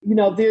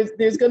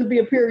there's going to be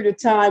a period of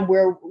time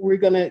where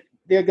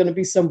there are going to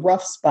be some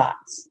rough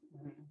spots,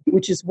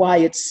 which is why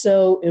it's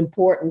so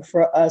important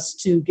for us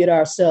to get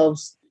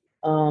ourselves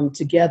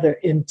together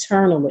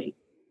internally,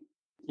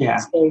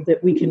 so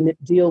that we can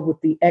deal with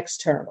the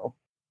external.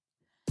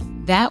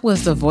 That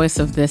was the voice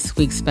of this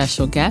week's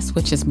special guest,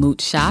 which is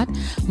Moot Shot.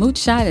 Moot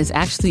Shot is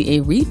actually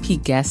a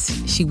repeat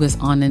guest. She was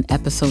on an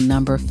episode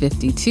number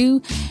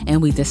 52,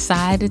 and we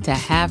decided to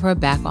have her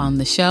back on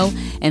the show.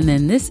 And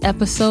then this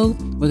episode,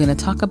 we're going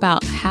to talk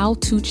about how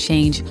to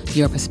change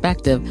your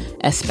perspective,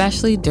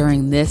 especially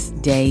during this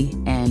day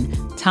and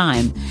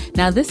time.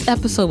 Now, this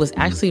episode was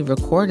actually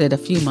recorded a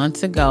few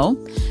months ago,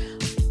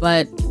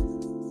 but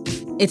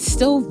it's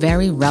still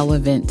very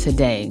relevant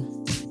today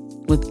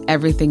with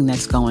everything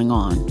that's going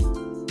on.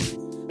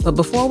 But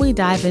before we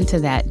dive into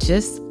that,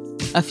 just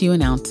a few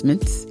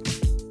announcements.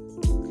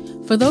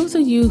 For those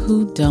of you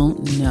who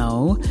don't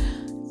know,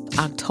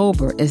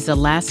 October is the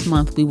last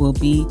month we will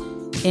be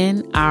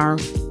in our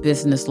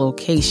business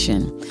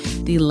location.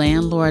 The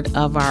landlord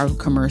of our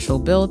commercial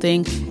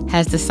building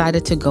has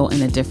decided to go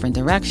in a different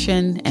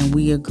direction, and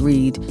we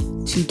agreed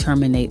to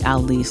terminate our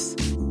lease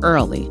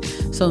early.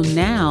 So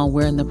now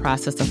we're in the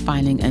process of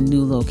finding a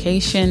new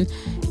location,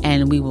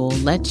 and we will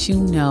let you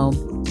know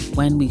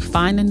when we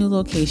find a new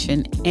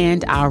location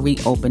and our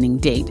reopening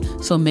date.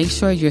 So make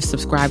sure you're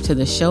subscribed to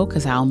the show,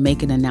 because I'll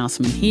make an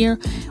announcement here,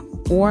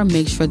 or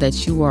make sure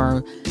that you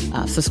are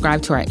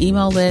subscribed to our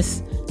email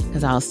list,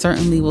 because I'll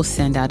certainly will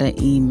send out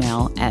an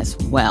email as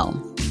well.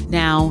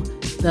 Now,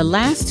 the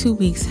last 2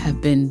 weeks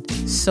have been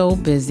so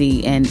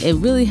busy, and it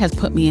really has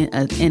put me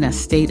in a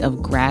state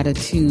of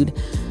gratitude,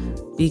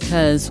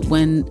 because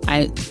when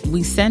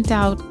we sent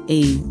out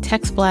a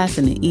text blast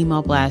and an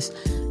email blast,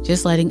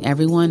 just letting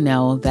everyone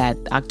know that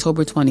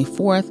October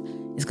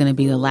 24th is going to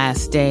be the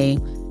last day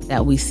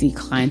that we see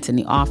clients in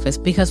the office,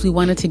 because we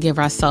wanted to give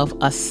ourselves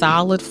a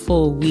solid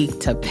full week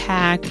to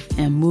pack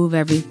and move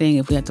everything.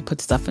 If we had to put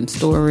stuff in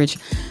storage,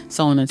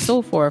 so on and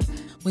so forth,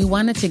 we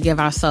wanted to give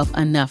ourselves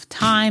enough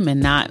time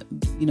and not,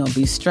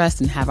 be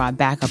stressed and have our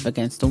back up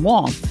against the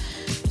wall.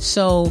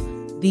 So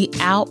the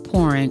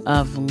outpouring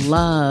of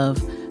love,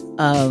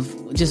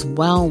 of just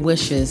well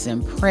wishes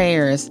and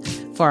prayers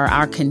for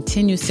our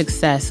continued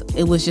success,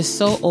 it was just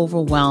so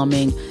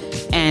overwhelming.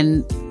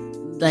 And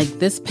like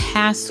this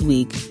past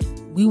week,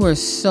 we were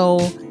so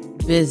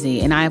busy,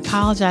 and I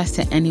apologize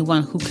to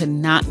anyone who could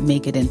not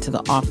make it into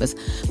the office,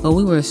 but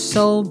we were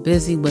so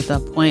busy with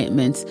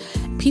appointments.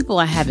 People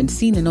I haven't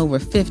seen in over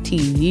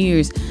 15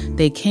 years,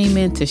 they came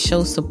in to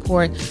show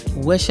support,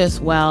 wish us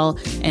well,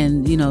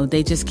 and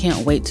they just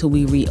can't wait till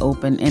we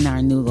reopen in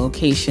our new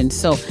location.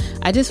 So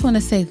I just want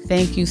to say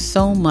thank you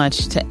so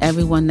much to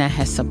everyone that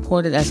has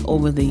supported us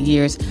over the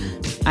years.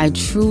 I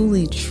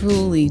truly,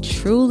 truly,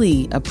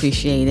 truly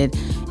appreciate it.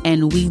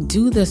 And we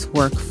do this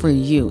work for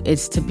you.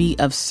 It's to be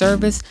of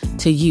service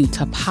to you,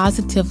 to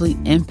positively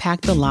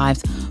impact the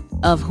lives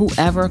of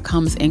whoever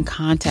comes in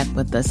contact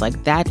with us.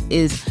 Like, that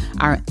is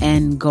our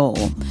end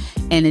goal.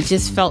 And it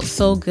just felt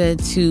so good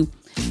to,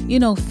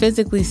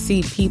 physically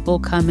see people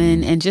come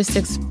in and just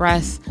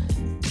express,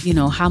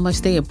 how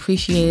much they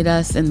appreciate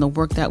us and the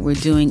work that we're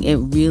doing. It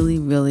really,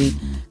 really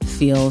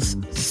feels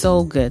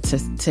so good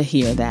to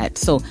hear that.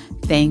 So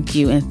thank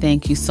you. And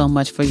thank you so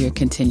much for your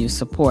continued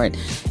support.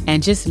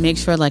 And just make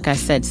sure, like I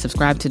said,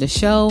 subscribe to the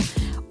show,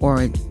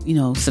 or,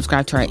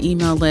 subscribe to our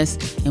email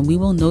list, and we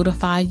will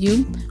notify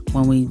you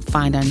when we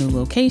find our new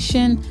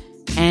location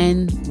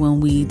and when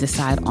we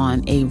decide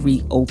on a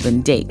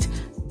reopen date.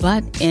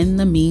 But in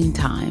the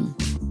meantime,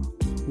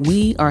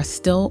 we are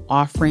still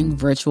offering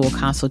virtual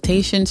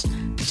consultations,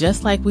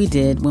 just like we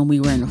did when we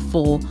were in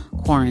full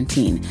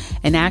quarantine.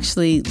 And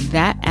actually,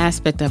 that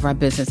aspect of our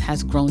business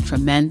has grown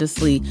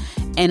tremendously.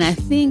 And I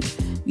think,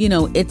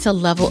 it's a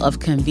level of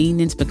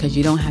convenience, because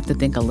you don't have to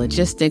think of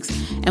logistics.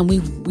 And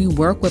we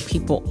work with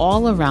people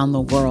all around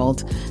the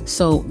world.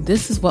 So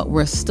this is what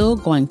we're still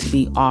going to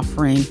be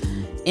offering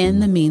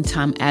in the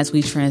meantime, as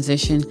we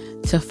transition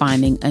to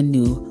finding a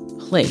new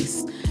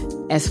place.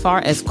 As far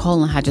as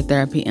colon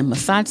hydrotherapy and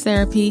massage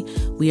therapy,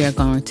 we are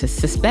going to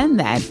suspend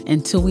that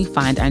until we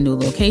find our new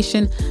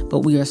location, but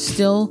we are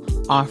still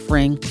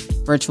offering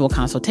virtual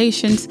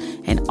consultations.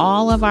 And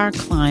all of our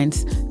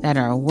clients that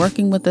are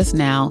working with us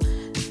now,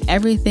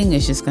 everything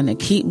is just going to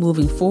keep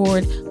moving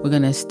forward. We're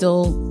going to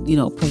still,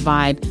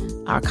 provide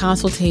our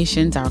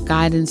consultations, our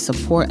guidance,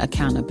 support,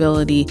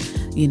 accountability.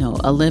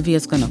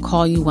 Olivia's going to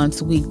call you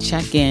once a week,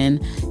 check in,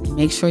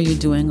 make sure you're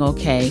doing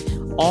okay.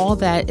 All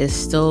that is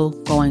still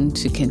going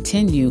to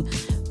continue.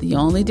 The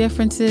only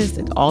difference is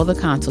that all the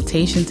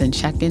consultations and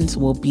check-ins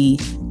will be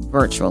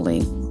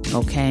virtually.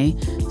 Okay.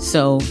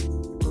 So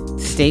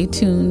stay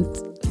tuned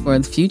for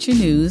the future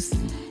news.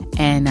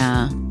 And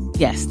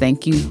yes,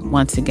 thank you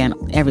once again,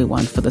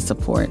 everyone, for the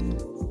support.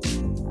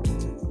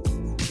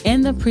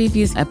 In the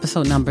previous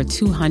episode number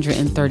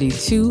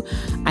 232,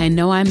 I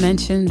know I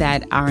mentioned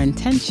that our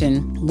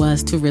intention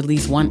was to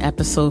release one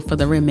episode for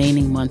the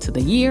remaining months of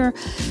the year.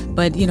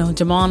 But,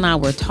 Jamal and I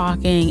were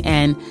talking,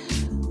 and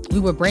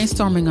we were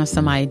brainstorming on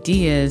some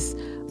ideas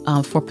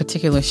for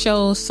particular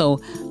shows.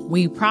 So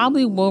we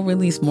probably will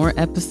release more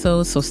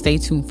episodes. So stay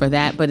tuned for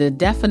that. But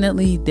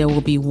there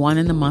will be one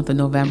in the month of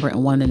November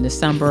and one in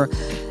December.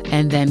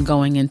 And then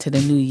going into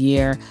the new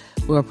year,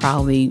 we'll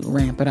probably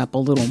ramp it up a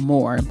little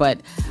more. But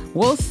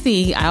we'll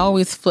see. I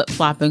always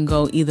flip-flop and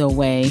go either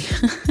way.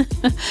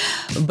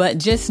 But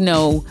just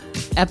know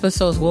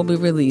episodes will be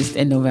released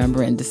in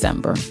November and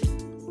December.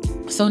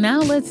 So now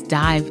let's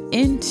dive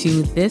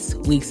into this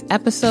week's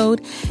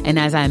episode. And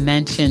as I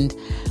mentioned,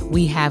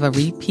 we have a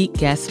repeat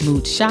guest,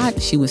 Moot Shot.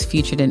 She was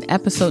featured in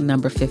episode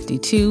number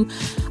 52.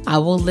 I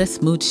will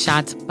list Moot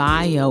Shot's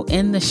bio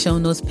in the show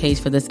notes page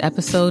for this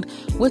episode,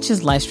 which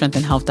is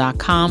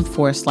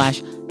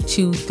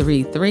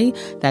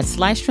lifestrengthandhealth.com/233. That's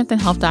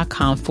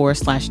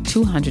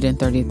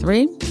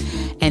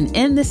lifestrengthandhealth.com/233. And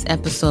in this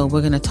episode,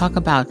 we're going to talk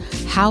about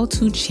how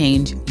to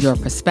change your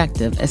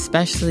perspective,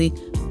 especially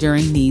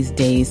during these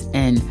days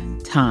and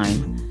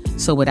time.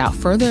 So without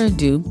further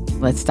ado,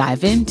 let's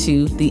dive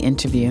into the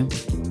interview.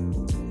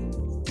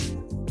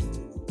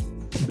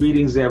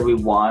 Greetings,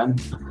 everyone.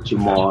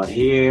 Jamal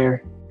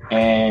here,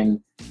 and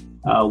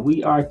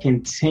we are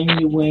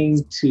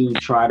continuing to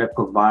try to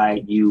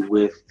provide you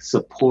with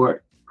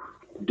support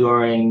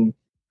during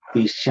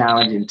these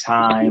challenging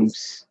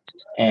times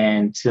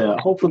and to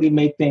hopefully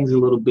make things a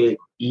little bit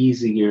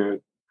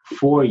easier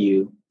for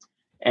you.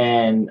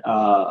 And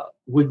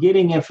we're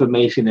getting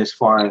information as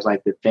far as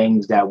like the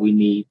things that we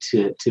need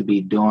to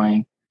be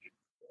doing,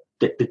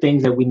 the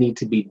things that we need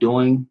to be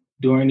doing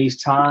during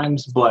these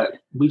times, but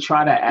we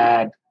try to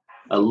add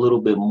a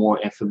little bit more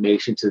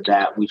information to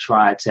that. We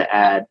try to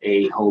add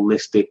a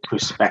holistic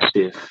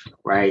perspective,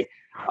 right?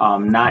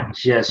 Not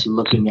just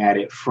looking at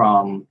it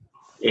from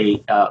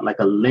a like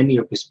a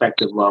linear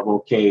perspective of,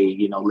 okay,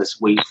 you know, let's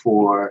wait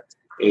for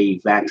a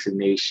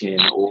vaccination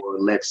or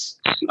let's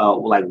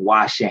like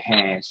wash your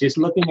hands. Just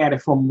looking at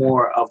it from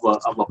more of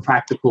a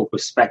practical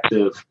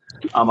perspective.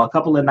 A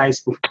couple of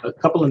nights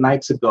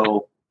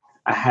ago,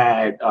 I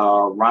had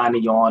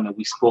Ronnie on, and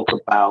we spoke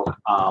about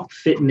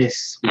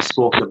fitness. We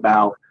spoke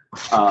about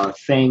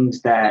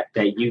things that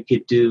you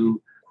could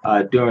do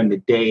during the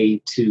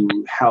day to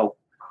help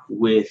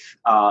with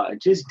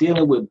just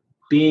dealing with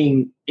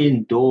being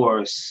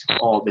indoors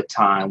all the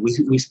time.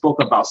 We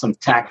spoke about some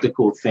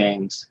tactical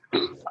things.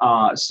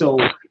 So,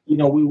 you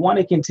know, we want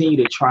to continue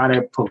to try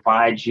to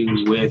provide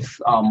you with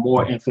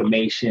more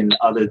information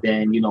other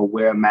than, you know,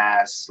 wear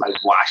masks, like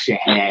wash your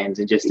hands,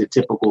 and just the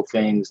typical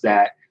things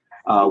that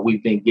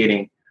we've been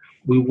getting.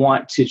 We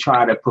want to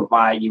try to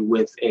provide you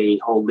with a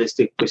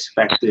holistic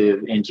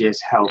perspective and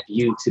just help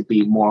you to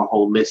be more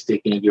holistic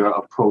in your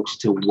approach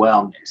to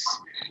wellness.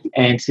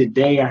 And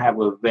today I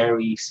have a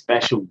very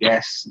special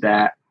guest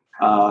that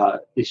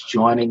is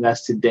joining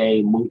us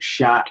today, Moot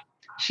Shot.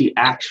 She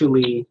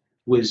actually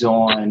was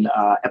on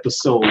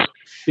episode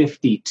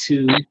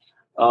 52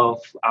 of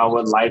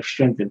our Life,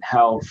 Strength, and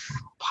Health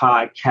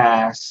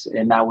podcast,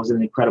 and that was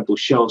an incredible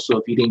show. So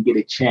if you didn't get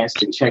a chance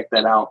to check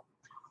that out,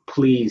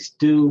 please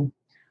do.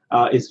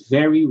 It's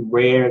very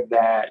rare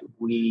that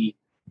we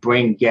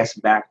bring guests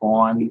back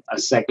on a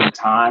second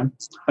time,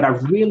 but I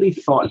really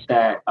thought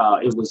that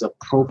it was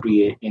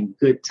appropriate and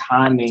good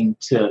timing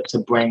to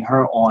bring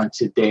her on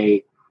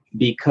today,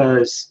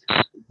 because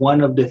one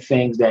of the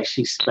things that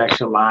she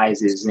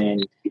specializes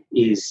in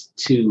is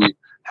to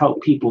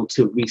help people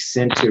to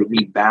recenter,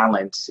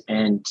 rebalance,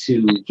 and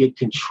to get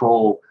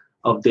control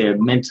of their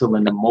mental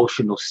and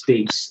emotional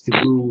states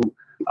through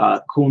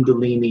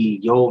Kundalini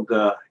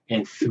yoga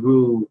and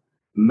through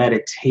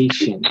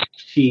meditation.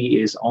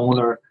 She is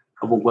owner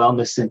of a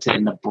wellness center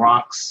in the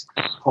Bronx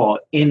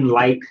called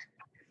Enlight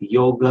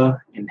Yoga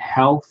and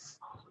Health,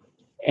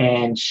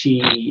 and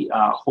she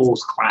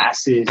holds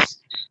classes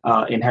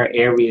in her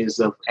areas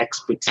of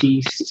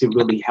expertise to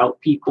really help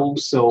people.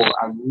 So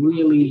I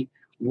really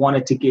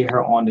wanted to get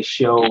her on the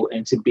show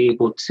and to be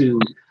able to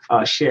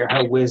share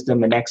her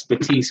wisdom and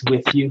expertise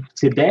with you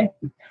today.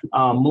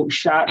 Moot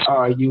Shot,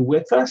 are you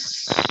with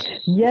us?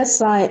 Yes,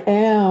 I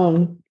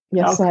am.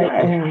 Yes, okay.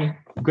 I am.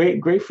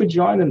 Great for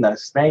joining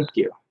us. Thank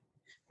you.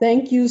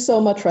 Thank you so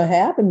much for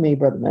having me,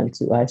 Brother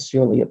Mentu. I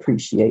surely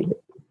appreciate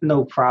it.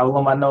 No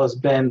problem. I know it's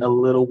been a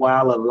little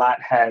while. A lot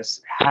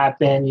has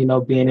happened, you know,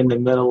 being in the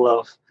middle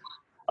of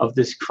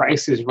this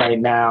crisis right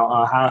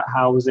now.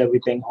 How is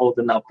everything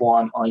holding up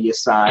on your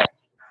side?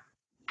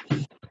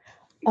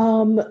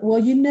 Well,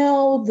 you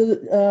know,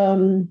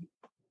 the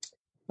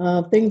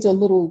things are a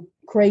little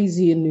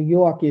crazy in New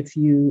York if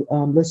you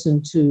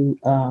listen to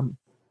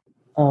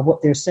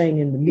what they're saying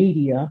in the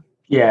media.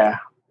 Yeah.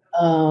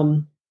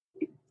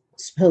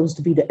 Supposed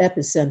to be the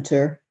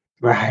epicenter.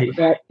 Right.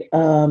 But,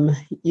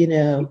 you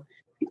know,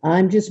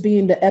 I'm just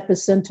being the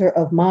epicenter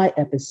of my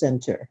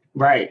epicenter.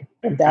 Right.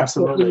 And that's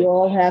Absolutely. What we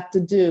all have to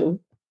do.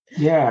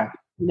 Yeah.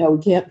 You know,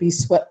 we can't be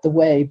swept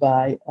away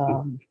by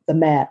the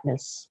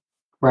madness.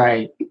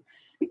 Right.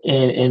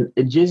 And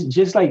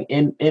just like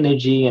in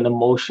energy and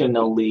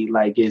emotionally,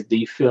 like do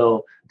you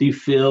feel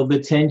the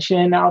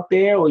tension out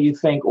there, or you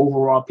think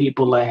overall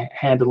people are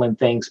handling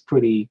things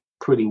pretty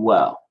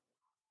well?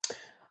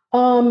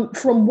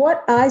 From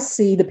what I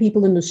see, the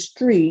people in the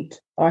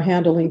street are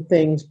handling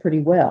things pretty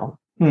well.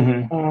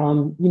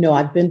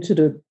 I've been to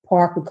the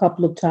park a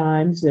couple of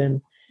times,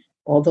 and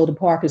although the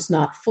park is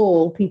not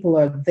full, people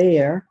are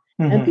there.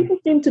 And people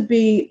seem to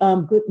be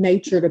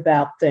good-natured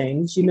about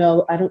things.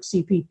 I don't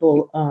see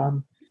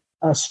people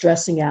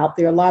stressing out.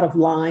 There are a lot of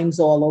lines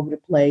all over the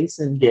place,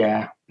 and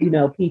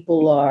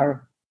people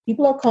are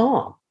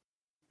calm.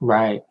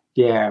 Right.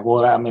 Yeah.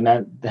 Well, I mean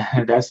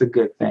that's a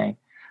good thing.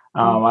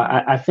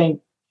 I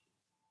think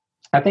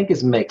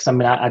it's mixed. I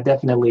mean, I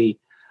definitely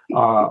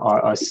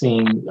are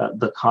seeing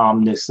the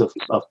calmness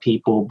of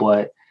people,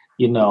 but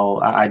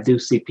I do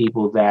see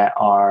people that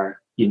are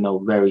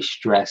very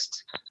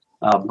stressed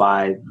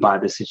by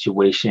the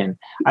situation.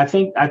 I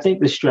think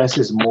the stress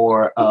is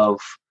more of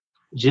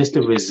just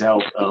a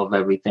result of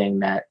everything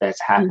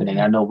that's happening.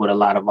 I know with a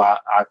lot of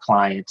our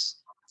clients,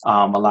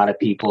 a lot of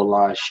people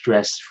are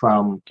stressed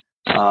from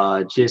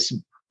just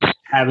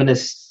having to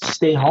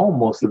stay home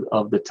most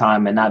of the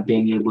time and not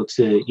being able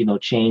to,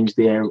 change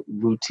their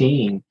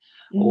routine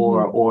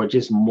or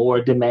just more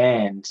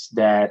demands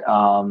that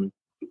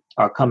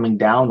are coming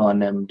down on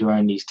them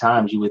during these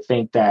times. You would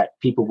think that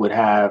people would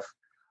have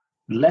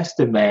less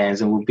demands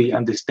and will be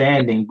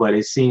understanding, but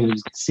it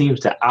seems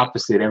the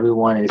opposite.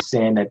 Everyone is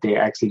saying that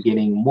they're actually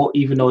getting more,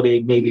 even though they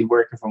may be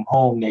working from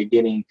home, they're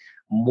getting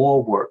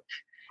more work.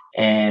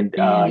 And,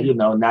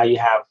 now you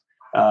have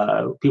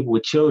people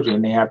with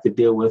children, they have to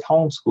deal with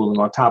homeschooling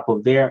on top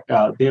of their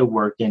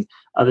work and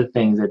other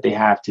things that they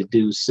have to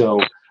do. So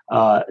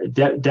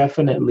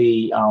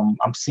definitely,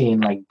 I'm seeing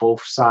like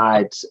both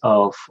sides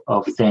of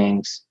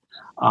things.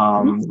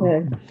 I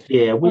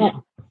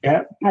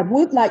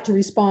would like to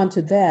respond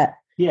to that.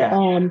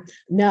 Yeah.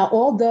 Now,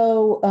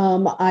 although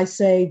I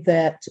say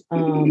that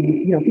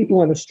people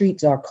on the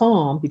streets are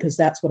calm because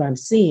that's what I'm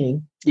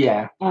seeing.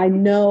 Yeah. I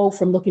know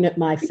from looking at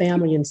my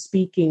family and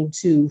speaking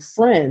to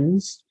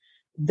friends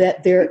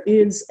that there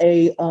is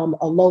a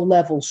low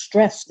level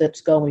stress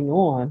that's going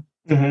on.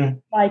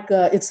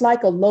 It's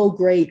like a low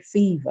grade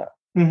fever.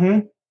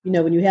 When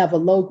you have a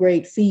low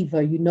grade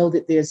fever, you know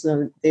that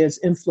there's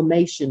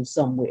inflammation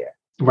somewhere.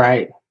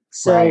 Right.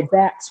 So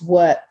that's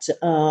what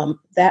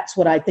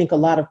I think a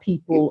lot of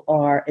people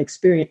are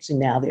experiencing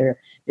now. They're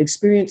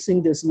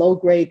experiencing this low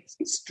grade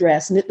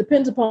stress, and it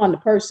depends upon the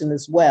person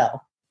as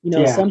well.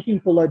 Some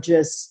people are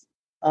just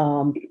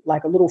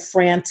like a little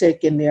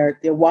frantic, and they're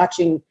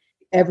watching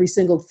every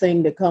single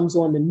thing that comes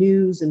on the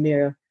news, and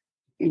they're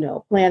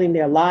planning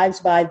their lives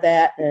by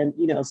that. And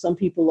some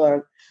people are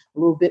a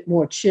little bit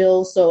more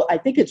chill. So I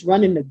think it's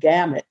running the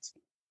gamut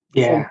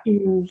from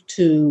cool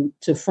to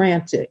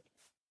frantic.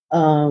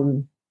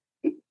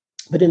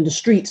 But in the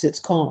streets, it's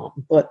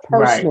calm. But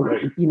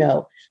personally,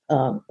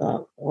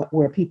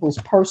 where people's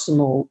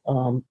personal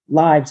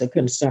lives are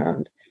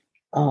concerned,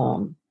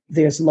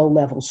 there's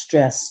low-level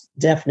stress,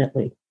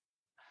 definitely.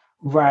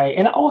 Right.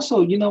 And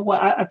also,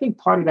 I think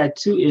part of that,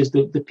 too, is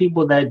the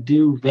people that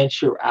do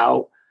venture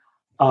out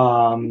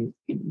beyond,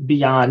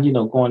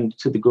 going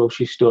to the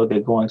grocery store, they're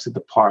going to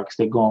the parks,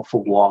 they're going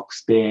for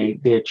walks,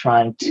 they're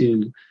trying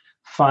to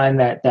find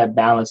that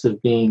balance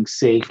of being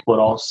safe, but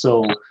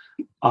also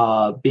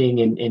being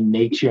in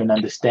nature and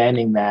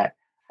understanding that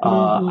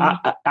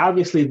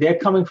obviously they're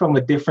coming from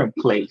a different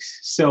place.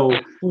 So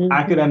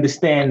I could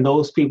understand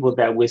those people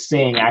that we're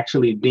seeing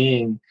actually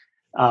being,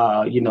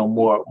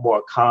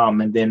 more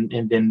calm. And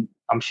then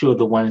I'm sure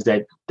the ones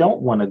that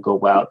don't want to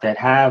go out, that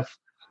have,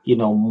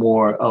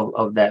 more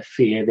of that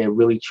fear, they're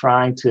really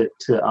trying to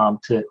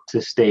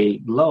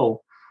stay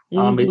low.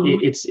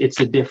 It's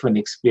a different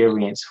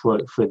experience for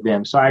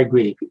them. So I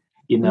agree.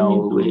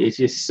 It's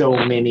just so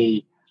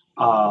many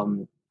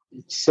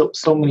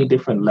many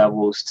different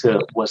levels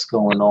to what's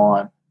going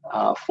on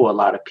for a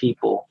lot of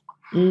people.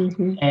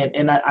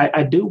 And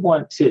I do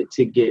want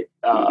to get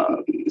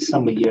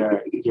some of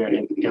your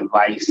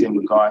advice in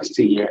regards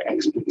to your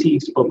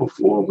expertise. But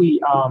before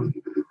we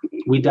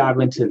dive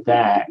into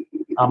that,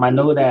 I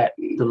know that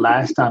the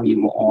last time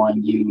you were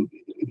on, you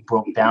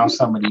broke down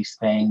some of these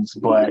things,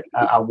 but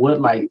I would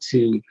like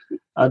to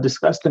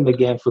discuss them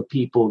again for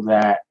people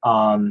that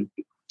are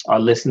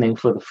listening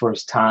for the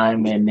first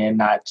time and they're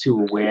not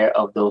too aware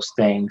of those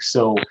things.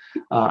 So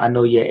I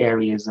know your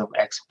areas of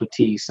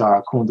expertise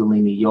are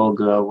Kundalini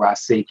Yoga,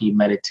 Raseki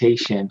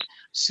meditation.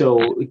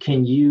 So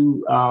can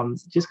you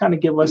just kind of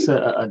give us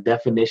a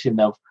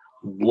definition of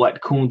what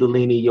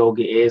Kundalini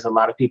Yoga is? A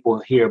lot of people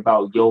hear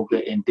about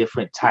yoga in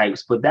different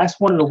types, but that's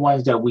one of the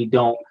ones that we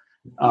don't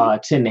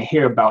tend to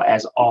hear about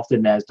as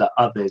often as the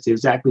others.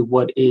 Exactly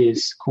what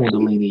is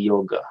Kundalini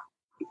Yoga?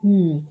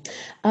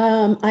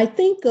 I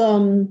think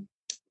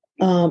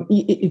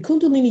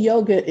Kundalini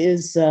Yoga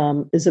is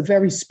a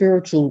very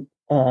spiritual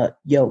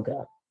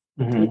yoga.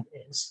 It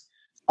is.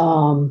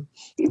 The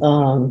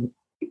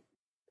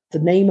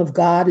name of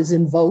God is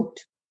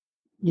invoked.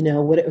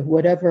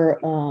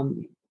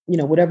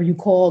 Whatever you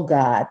call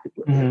God,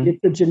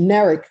 it's a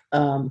generic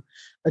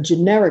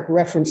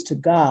reference to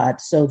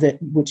God, so that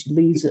which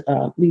leaves it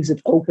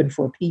open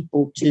for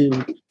people to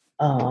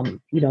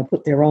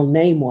put their own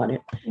name on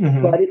it.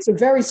 Mm-hmm. But it's a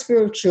very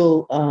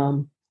spiritual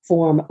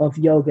form of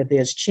yoga.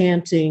 There's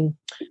chanting,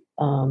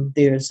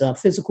 there's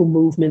physical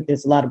movement,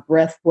 there's a lot of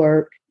breath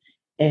work.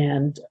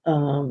 And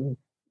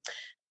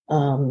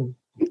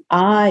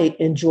I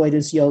enjoy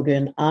this yoga,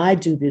 and I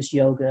do this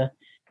yoga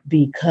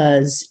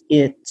because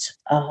it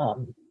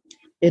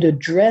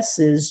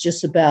addresses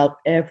just about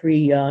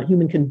every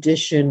human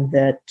condition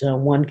that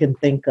one can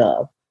think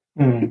of.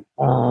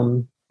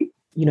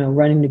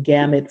 Running the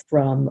gamut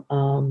from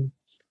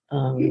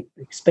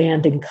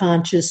expanding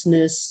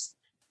consciousness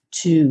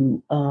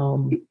to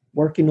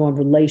working on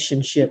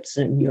relationships,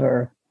 and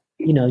you're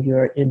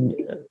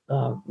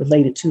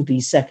related to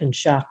the second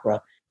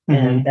chakra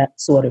and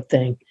that sort of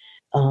thing.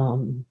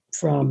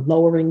 From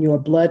lowering your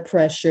blood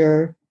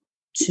pressure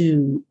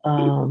to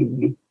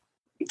learning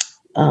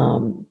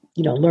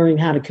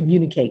how to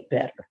communicate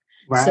better.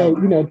 Right. So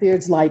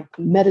there's like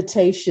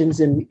meditations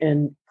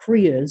and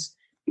kriyas,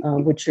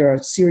 which are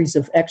a series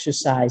of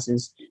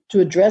exercises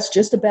to address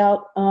just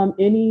about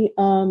any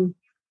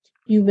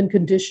human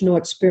condition or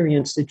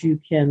experience that you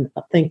can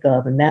think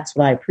of. And that's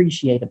what I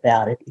appreciate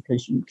about it,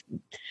 because you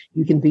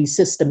can be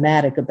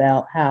systematic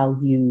about how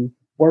you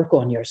work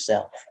on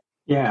yourself.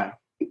 Yeah.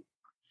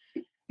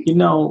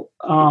 One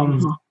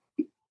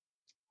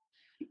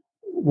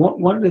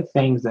of the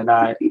things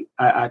that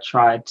I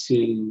try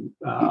to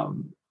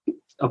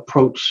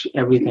approach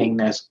everything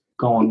that's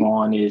going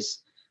on is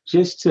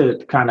just to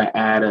kind of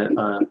add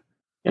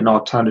an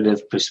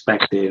alternative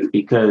perspective,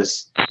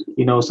 because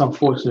it's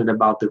unfortunate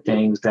about the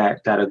things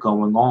that are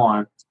going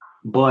on,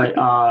 but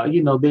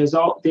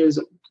there's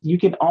you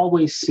can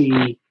always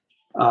see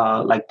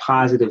like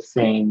positive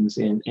things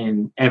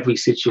in every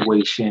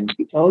situation.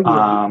 Oh,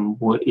 yeah.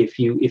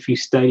 If you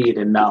study it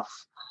enough,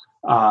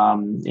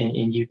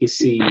 and you can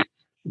see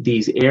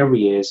these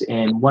areas.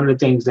 And one of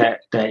the things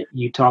that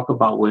you talk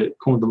about with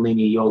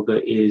Kundalini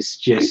Yoga is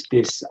just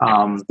this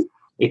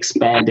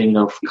expanding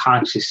of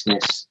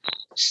consciousness.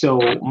 So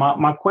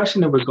my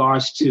question in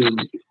regards to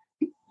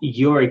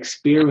your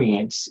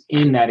experience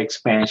in that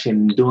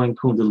expansion, doing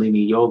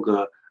Kundalini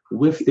Yoga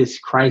with this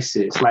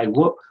crisis, like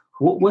what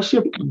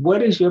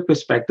is your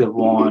perspective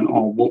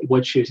on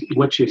what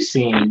you're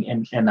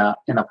seeing in a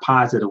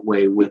positive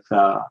way with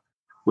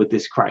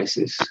this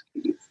crisis?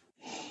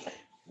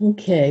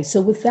 Okay,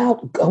 so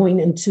without going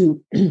into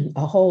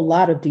a whole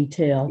lot of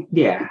detail,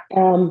 yeah,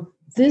 from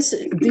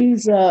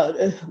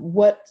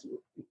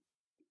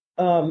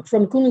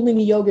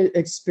Kundalini Yoga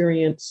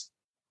experience,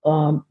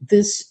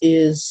 this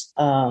is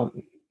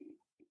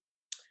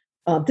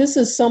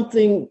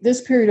something.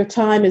 This period of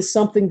time is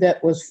something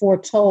that was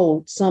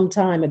foretold some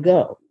time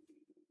ago.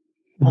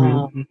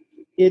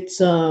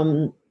 It's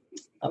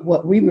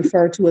what we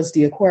refer to as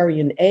the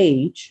Aquarian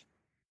Age,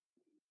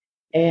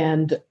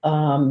 and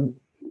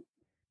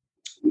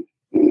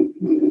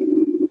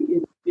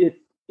it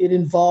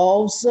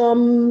involves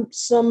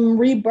some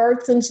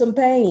rebirth and some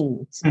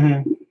pains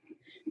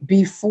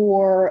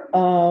before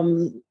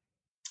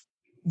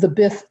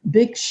the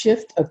big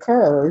shift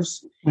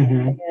occurs,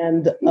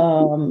 and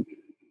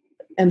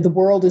the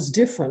world is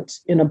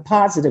different in a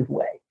positive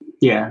way.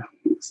 Yeah.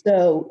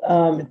 So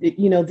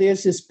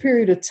there's this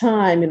period of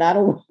time, and I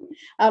don't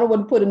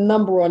want to put a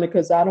number on it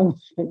because I don't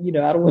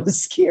want to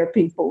scare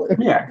people.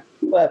 Yeah.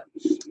 But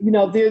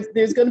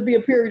there's going to be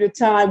a period of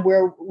time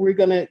where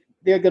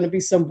there are going to be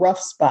some rough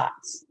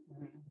spots,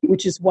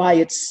 which is why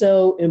it's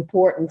so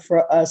important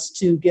for us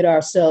to get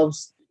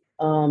ourselves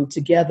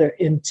together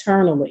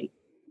internally,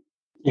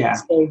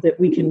 so that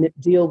we can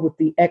deal with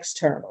the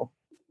external.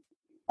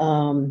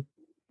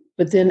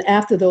 But then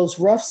after those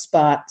rough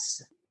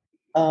spots,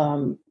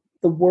 the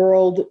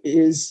world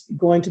is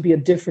going to be a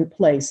different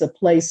place, a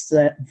place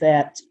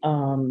that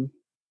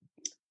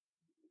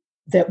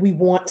we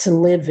want to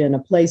live in, a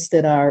place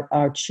that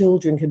our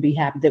children can be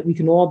happy, that we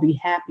can all be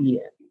happy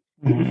in.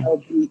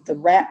 The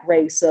rat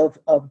race of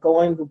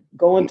going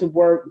to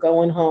work,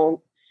 going home,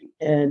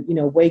 and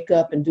wake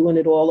up and doing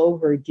it all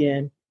over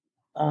again.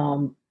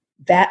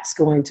 That's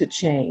going to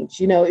change.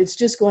 It's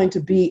just going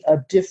to be a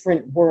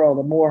different world,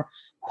 a more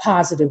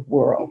positive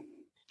world.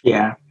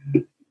 Yeah.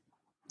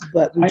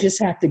 But we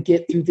just have to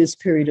get through this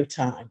period of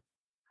time.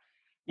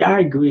 Yeah, I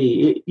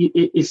agree.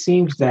 It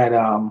seems that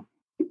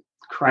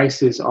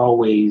crisis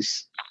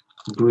always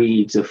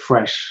breeds a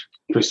fresh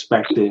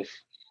perspective.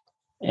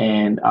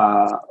 And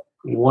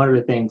one of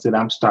the things that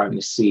I'm starting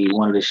to see,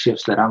 one of the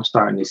shifts that I'm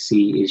starting to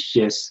see is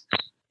just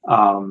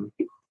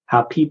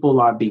how people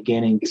are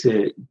beginning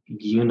to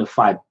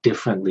unify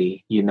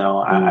differently.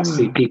 I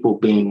see people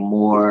being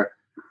more,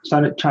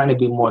 trying to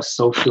be more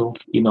social,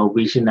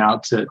 reaching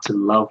out to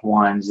loved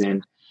ones,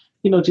 and,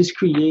 just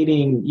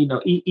creating,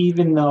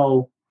 even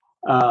though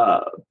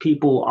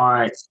people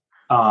aren't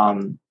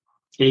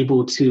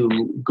able to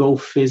go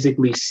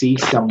physically see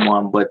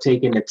someone, but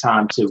taking the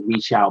time to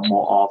reach out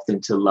more often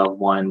to loved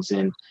ones,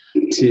 and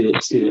to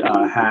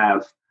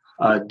have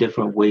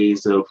different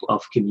ways of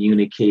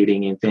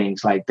communicating and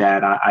things like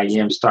that. I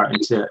am starting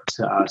to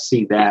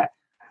see that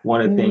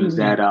one of the things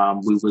that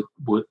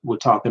we're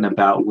talking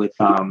about with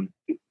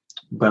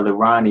Brother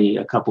Ronnie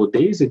a couple of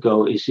days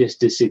ago is just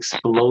this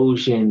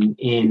explosion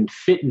in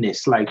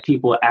fitness, like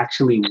people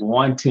actually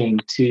wanting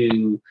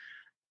to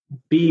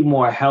be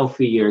more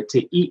healthier,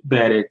 to eat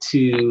better,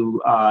 to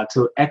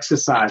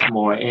exercise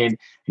more, and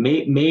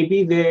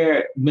maybe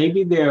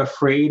they're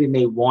afraid and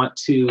they want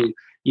to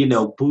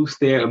boost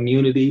their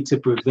immunity to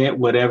prevent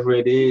whatever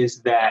it is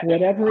that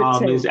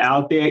is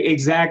out there.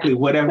 Exactly,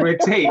 whatever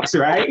it takes,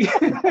 right?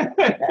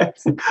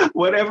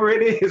 Whatever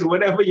it is,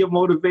 whatever your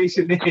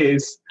motivation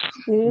is,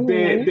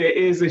 there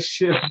is a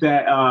shift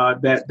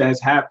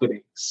that's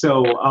happening.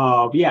 So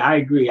I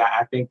agree.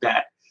 I think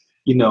that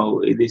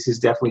this is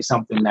definitely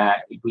something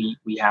that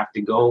we have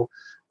to go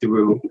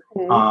through.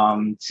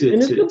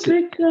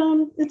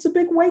 It's a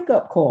big wake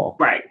up call.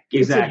 Right.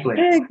 Exactly.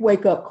 It's a big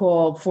wake up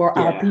call for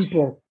our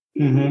people.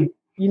 Mm-hmm.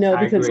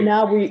 Because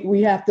now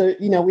we have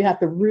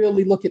to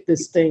really look at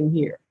this thing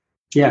here.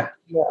 Yeah.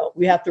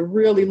 We have to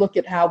really look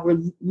at how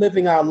we're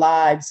living our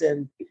lives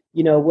and,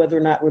 whether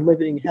or not we're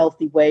living in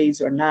healthy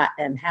ways or not,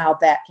 and how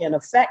that can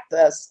affect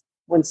us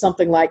when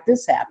something like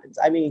this happens.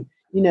 I mean,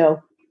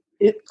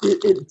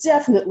 it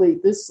definitely,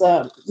 this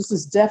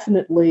is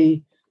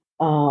definitely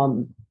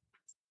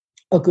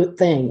a good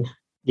thing.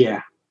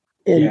 Yeah.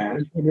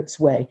 In its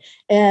way.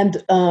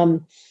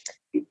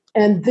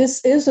 And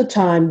this is a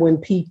time when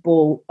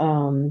people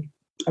are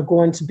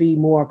going to be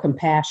more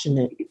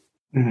compassionate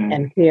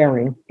and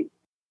caring.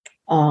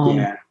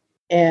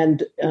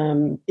 And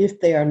if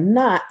they are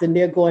not, then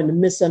they're going to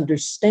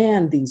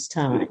misunderstand these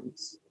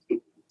times.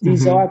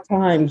 These are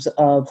times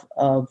of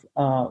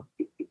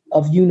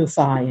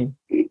unifying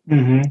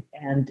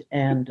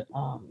and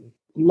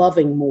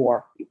loving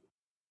more.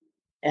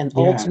 And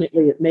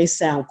ultimately, it may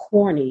sound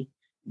corny,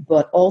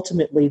 but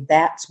ultimately,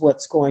 that's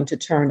what's going to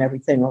turn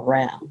everything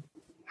around.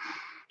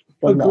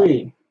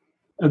 Agreed.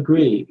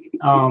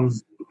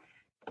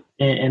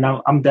 And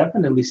I'm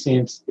definitely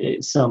seeing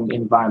some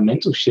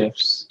environmental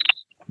shifts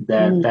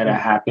that are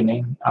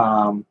happening.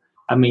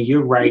 I mean,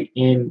 you're right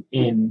in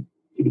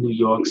New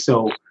York,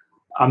 so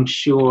I'm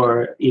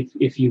sure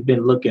if you've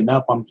been looking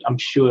up, I'm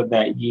sure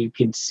that you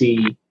can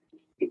see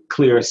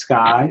clearer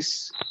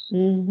skies,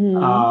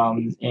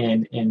 and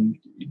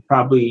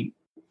probably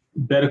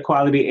better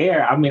quality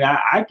air. I mean,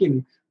 I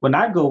can. When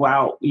I go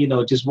out,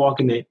 just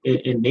walking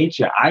in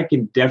nature, I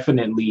can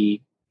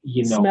definitely,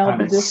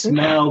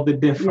 smell the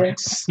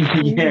difference.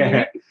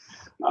 Yeah.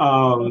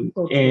 I'm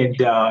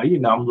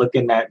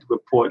looking at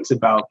reports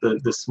about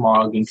the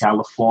smog in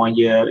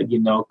California,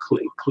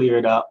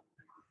 cleared up,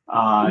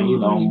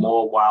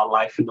 more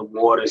wildlife in the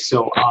water.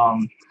 So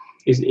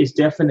it's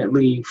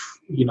definitely,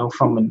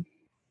 from an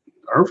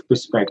Earth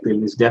perspective,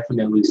 there's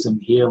definitely some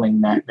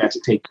healing that's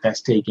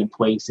taking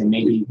place, and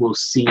maybe we'll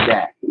see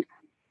that.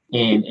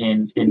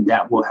 And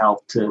that will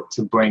help to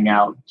bring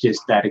out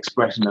just that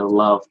expression of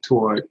love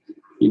toward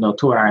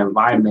our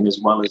environment as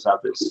well as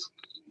others.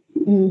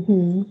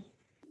 Mm-hmm.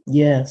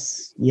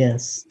 Yes,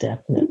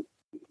 definitely.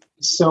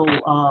 So,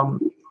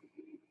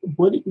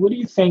 what do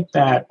you think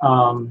that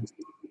are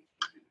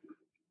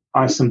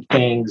some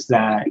things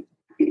that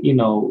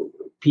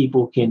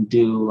people can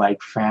do,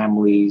 like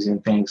families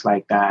and things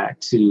like that,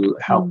 to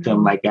help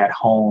them, like at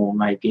home,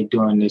 like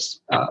during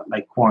this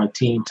like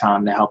quarantine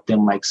time, to help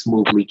them like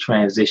smoothly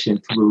transition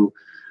through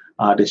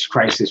this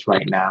crisis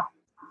right now?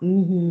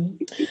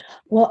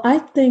 Well, I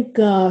think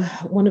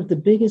one of the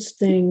biggest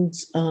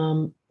things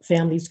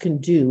families can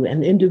do,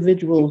 and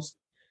individuals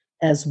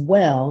as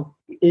well,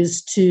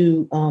 is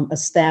to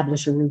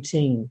establish a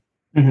routine.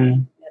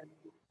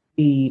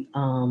 Be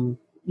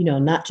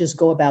not just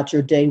go about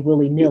your day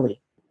willy-nilly.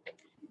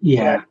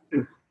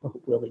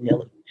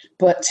 Willy-nilly,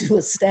 but to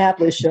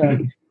establish a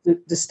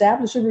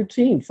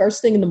routine.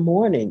 First thing in the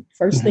morning,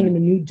 first thing in the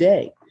new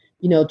day.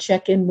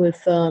 Check in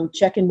with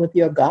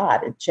your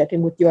God and check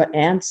in with your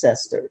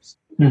ancestors.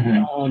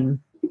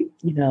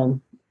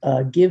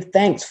 Give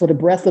thanks for the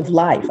breath of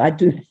life. I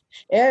do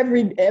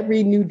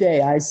every new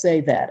day. I say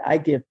that I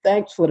give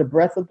thanks for the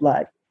breath of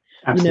life.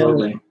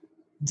 Absolutely.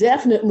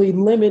 Definitely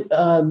limit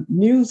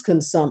news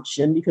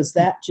consumption, because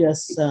that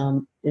just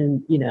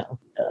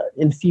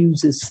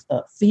infuses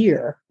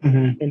fear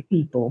in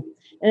people,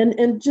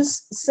 and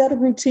just set a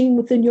routine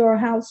within your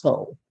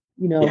household,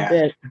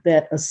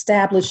 that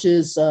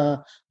establishes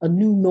a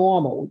new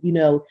normal.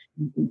 You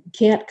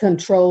can't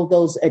control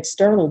those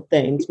external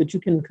things, but you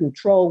can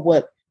control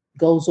what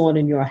goes on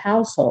in your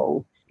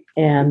household,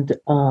 and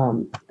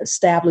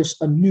establish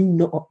a new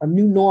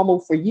normal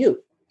for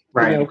you,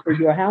 for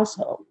your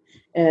household.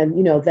 And,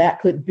 that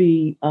could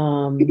be,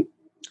 the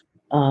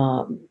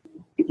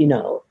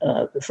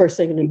first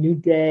thing in a new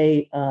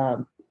day,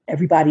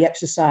 everybody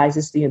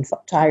exercises, the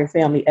entire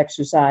family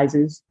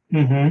exercises.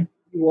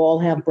 You all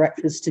have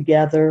breakfast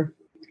together,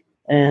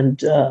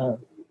 and,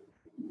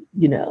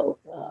 you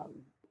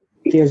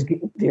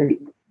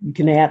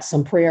can add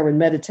some prayer and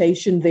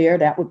meditation there.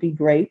 That would be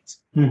great.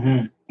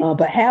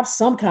 But have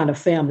some kind of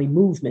family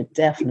movement,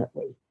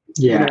 definitely.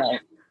 Yeah.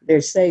 They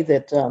say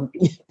that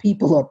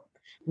people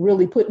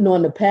really putting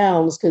on the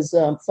pounds because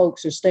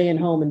folks are staying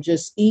home and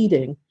just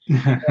eating.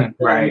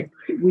 Right.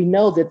 We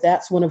know that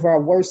that's one of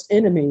our worst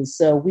enemies.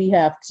 So we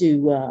have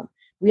to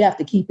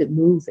keep it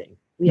moving.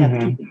 We have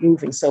to keep it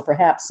moving. So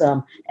perhaps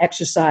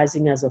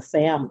exercising as a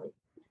family.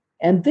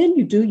 And then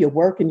you do your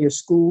work in your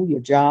school, your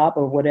job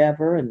or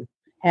whatever, and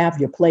have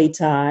your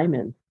playtime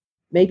and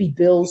maybe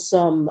build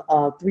some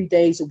 3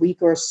 days a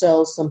week or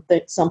so,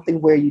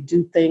 something where you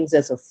do things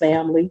as a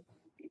family.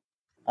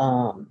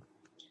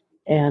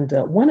 And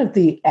one of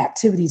the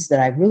activities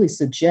that I really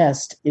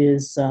suggest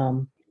is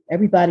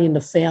everybody in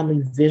the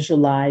family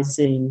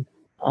visualizing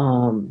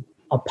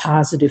a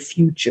positive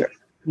future.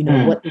 You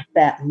know, what does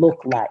that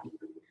look like?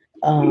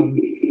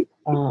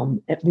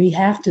 We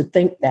have to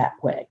think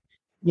that way.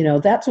 You know,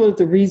 that's one of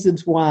the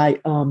reasons why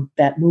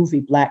that movie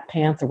Black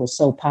Panther was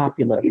so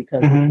popular,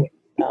 because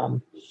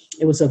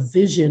it was a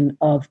vision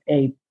of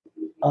a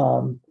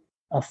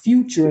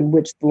future in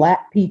which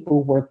Black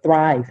people were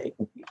thriving.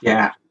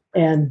 Yeah.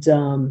 And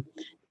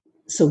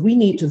so we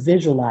need to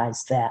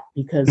visualize that,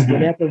 because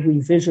whatever we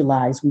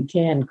visualize, we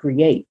can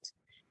create.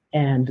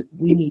 And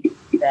we need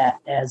that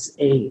as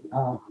a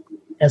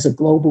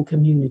global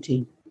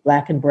community,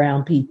 Black and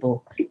brown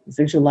people,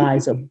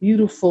 visualize a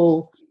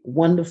beautiful,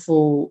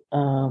 wonderful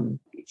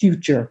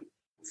future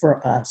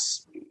for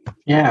us.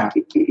 Yeah.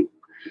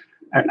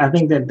 I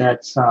think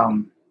that's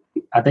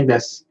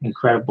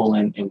incredible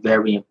and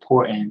very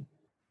important.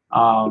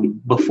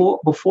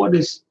 Before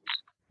this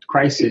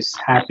crisis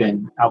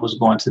happened, I was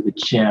going to the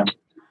gym.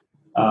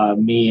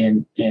 Me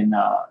and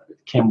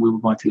Kim, we were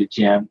going to the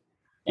gym,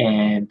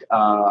 and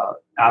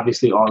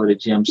obviously all of the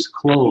gyms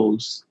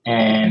closed,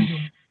 and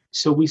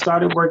so we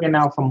started working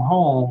out from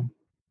home.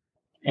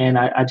 And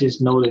I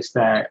just noticed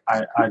that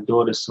our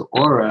daughter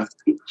Seora,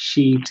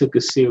 she took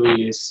a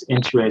serious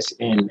interest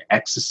in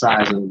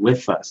exercising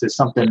with us. It's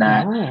something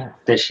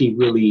that she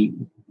really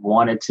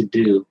wanted to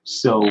do.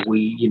 So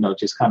we,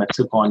 just kind of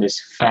took on this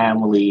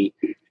family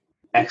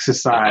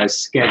exercise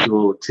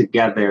schedule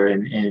together,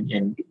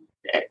 and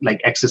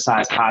like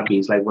exercise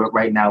hobbies. Like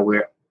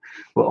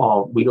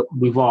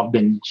we've all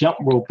been jump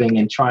roping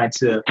and trying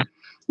to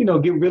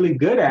get really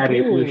good at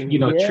it with,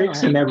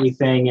 tricks and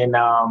everything. And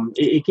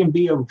it can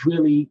be a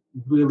really,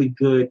 really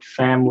good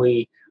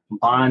family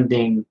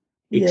bonding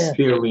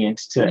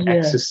experience to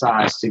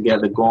exercise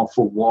together, going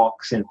for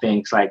walks and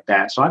things like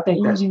that. So I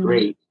think that's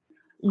great.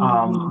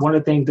 One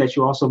of the things that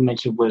you also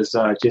mentioned was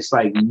just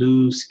like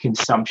news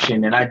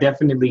consumption. And I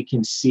definitely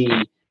can see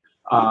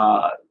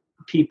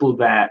people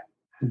that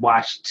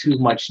watch too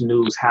much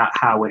news,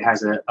 how it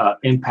has a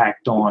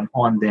impact on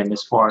them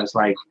as far as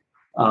like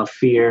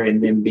fear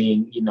and them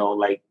being,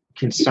 like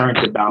concerned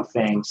about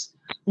things.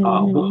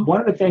 One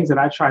of the things that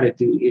I try to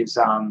do is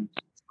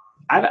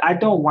I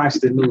don't watch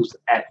the news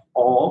at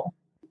all.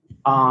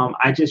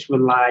 I just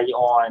rely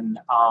on,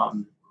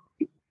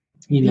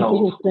 people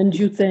who send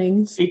you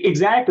things.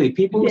 Exactly.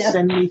 People who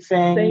send me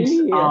things.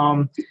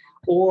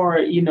 Or,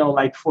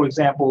 like, for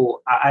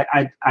example,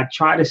 I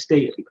try to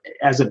stay,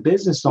 as a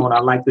business owner, I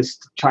like to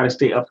try to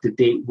stay up to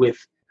date with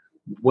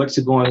what's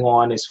going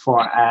on as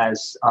far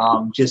as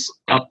just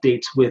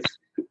updates with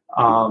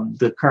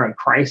the current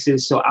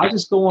crisis. So I'll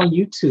just go on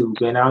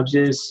YouTube and I'll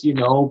just,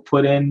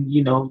 put in,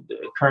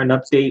 the current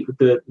update with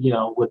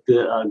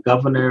the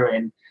governor,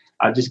 and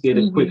I'll just get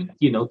a quick,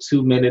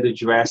 2-minute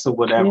address or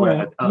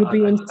whatever. You're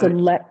being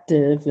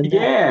selective, and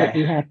that's what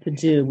we have to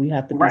do. We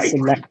have to be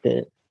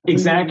selective.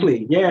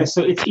 Exactly. Yeah.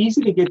 So it's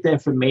easy to get the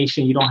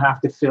information. You don't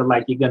have to feel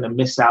like you're going to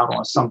miss out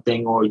on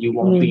something, or you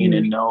won't be in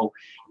the know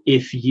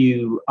if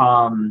you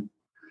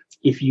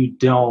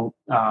don't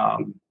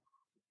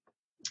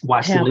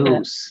watch the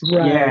news.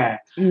 Right.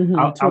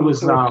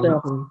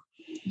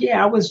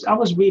 Yeah. I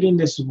was reading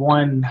this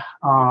one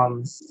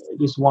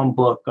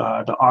book.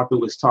 The author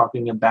was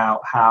talking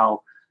about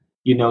how,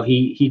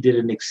 he did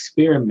an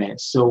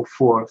experiment. So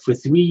for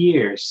 3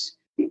 years,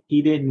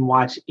 he didn't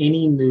watch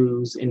any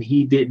news, and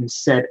he didn't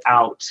set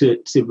out to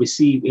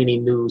receive any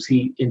news.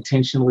 He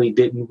intentionally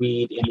didn't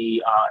read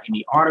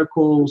any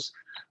articles.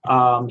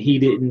 He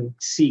didn't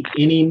seek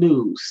any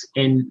news.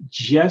 And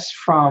just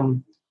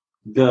from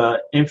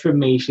the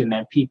information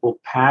that people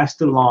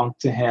passed along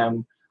to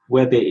him,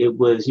 whether it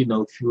was,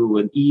 through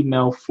an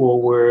email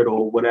forward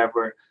or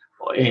whatever,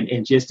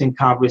 and just in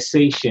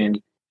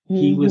conversation,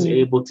 he was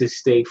able to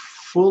stay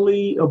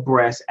fully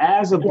abreast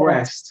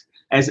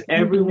as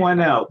everyone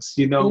else,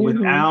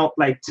 without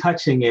like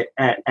touching it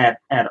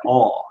at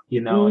all,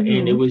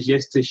 and it was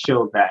just to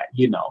show that,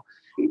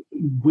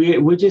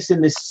 we're just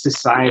in this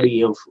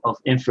society of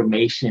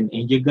information,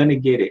 and you're going to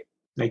get it.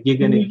 Like you're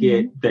going to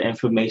get the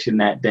information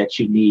that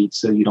you need.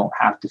 So you don't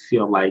have to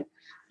feel like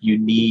you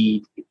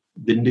need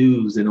the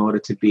news in order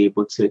to be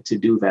able to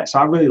do that. So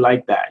I really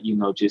like that,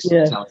 just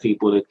telling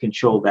people to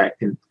control that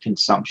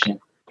consumption,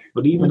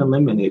 but even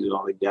eliminate it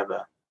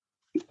altogether.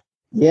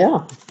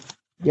 Yeah.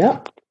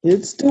 Yep.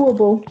 It's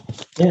doable.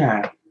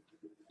 Yeah.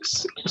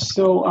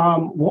 So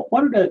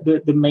one of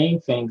the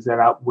main things that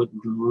I would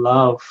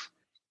love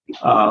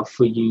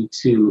for you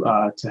to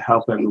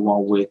help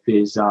everyone with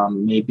is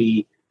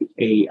maybe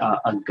a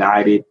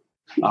guided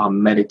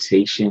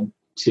meditation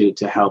to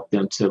help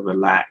them to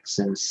relax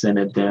and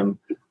center them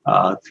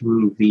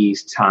through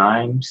these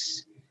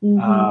times.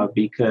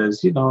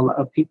 Because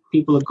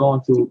people are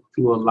going through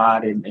a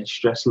lot, and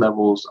stress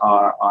levels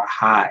are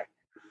high.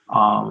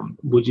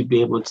 Would you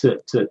be able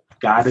to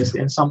guide us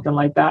in something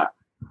like that?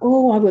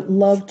 Oh, I would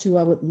love to.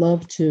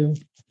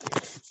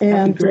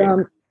 And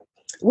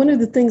one of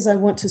the things I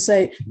want to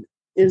say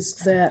is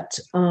that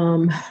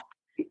one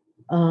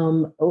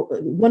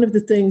of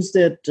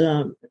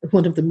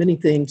the many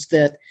things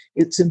that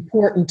it's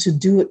important to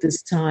do at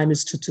this time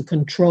is to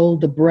control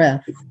the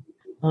breath,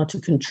 to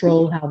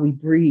control how we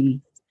breathe.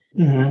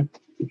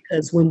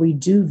 Because when we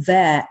do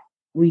that,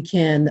 we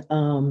can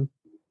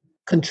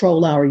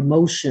control our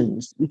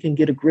emotions. We can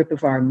get a grip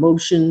of our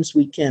emotions.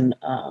 We can,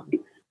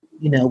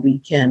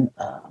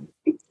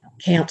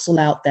 cancel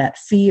out that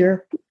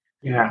fear.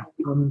 Yeah.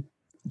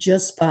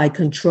 Just by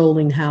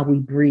controlling how we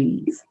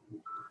breathe.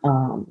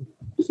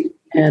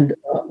 And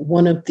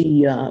one of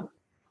the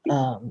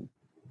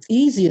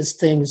easiest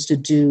things to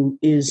do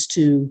is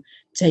to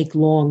take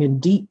long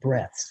and deep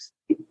breaths,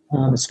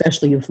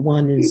 especially if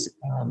one is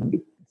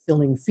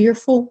feeling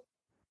fearful.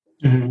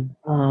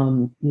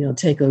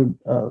 Take a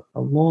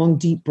long,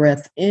 deep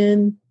breath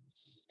in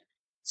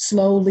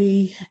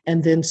slowly,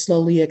 and then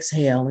slowly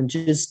exhale, and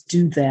just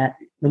do that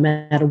no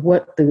matter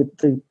what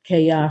the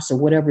chaos or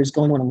whatever is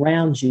going on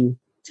around you.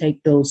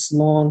 Take those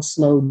long,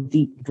 slow,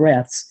 deep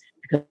breaths,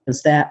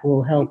 because that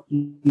will help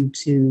you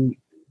to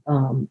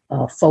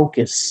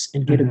focus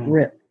and get a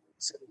grip,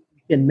 so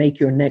you can make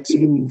your next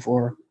move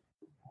or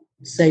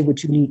say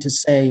what you need to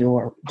say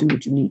or do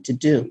what you need to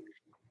do.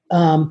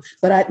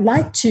 But I'd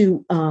like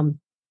to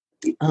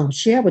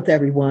share with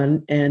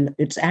everyone, and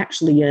it's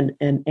actually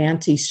an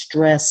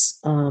anti-stress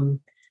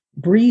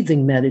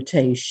breathing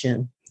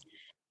meditation.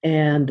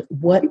 And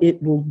what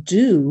it will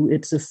do,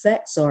 its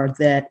effects are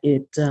that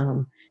it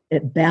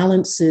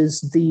balances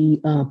the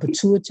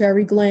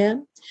pituitary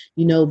gland.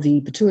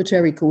 The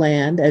pituitary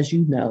gland, as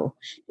you know,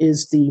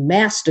 is the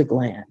master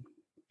gland,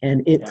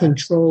 and it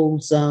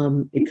controls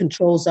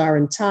our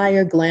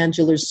entire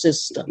glandular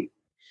system.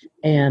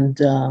 And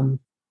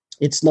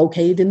it's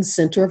located in the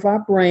center of our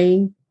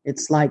brain.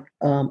 It's like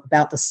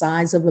about the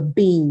size of a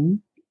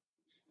bean,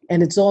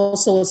 and it's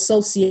also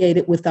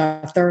associated with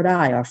our third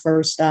eye, our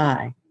first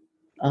eye.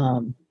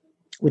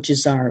 Which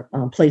is our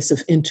place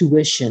of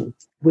intuition,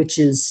 which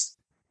is,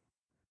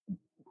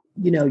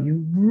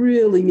 you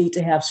really need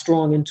to have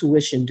strong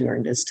intuition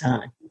during this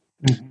time,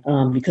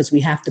 because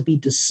we have to be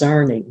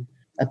discerning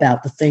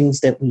about the things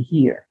that we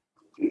hear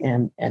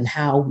and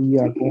how we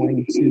are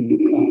going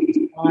to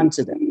respond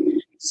to them.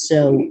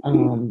 So,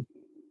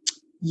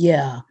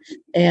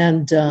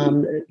 and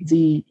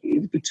the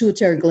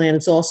pituitary gland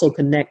is also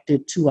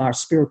connected to our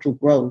spiritual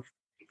growth,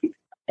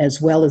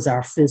 as well as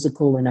our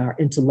physical and our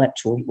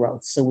intellectual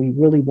growth. So we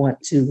really want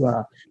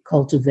to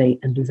cultivate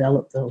and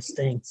develop those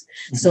things.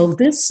 So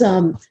this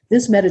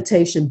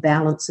meditation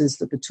balances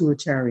the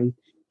pituitary,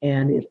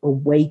 and it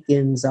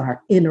awakens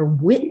our inner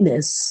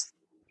witness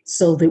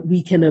so that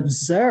we can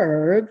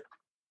observe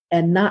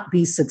and not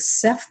be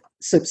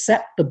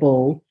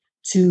susceptible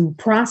to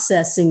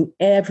processing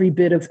every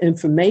bit of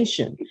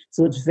information.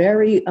 So it's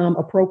very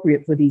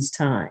appropriate for these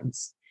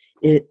times.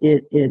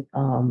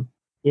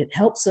 It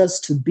helps us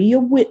to be a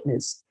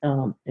witness.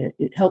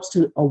 It helps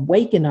to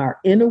awaken our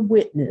inner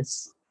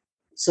witness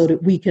so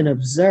that we can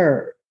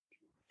observe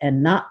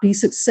and not be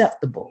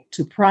susceptible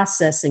to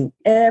processing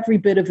every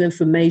bit of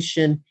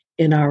information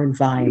in our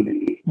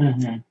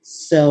environment.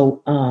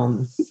 So,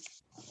 so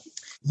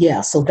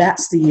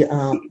that's the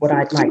what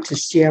I'd like to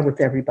share with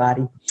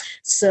everybody.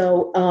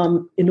 So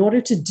in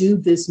order to do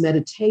this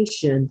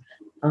meditation,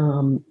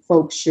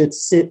 folks should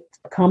sit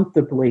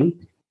comfortably.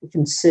 You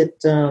can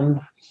sit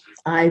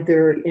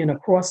either in a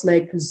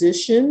cross-legged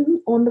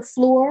position on the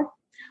floor,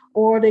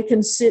 or they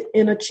can sit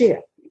in a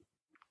chair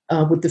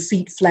with the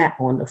feet flat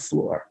on the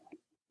floor.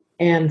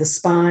 And the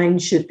spine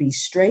should be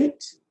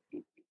straight.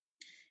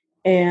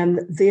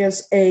 And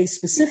there's a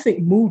specific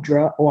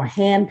mudra or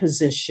hand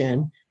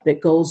position that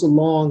goes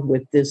along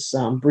with this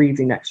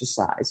breathing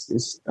exercise,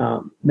 this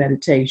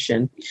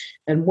meditation.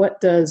 And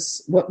what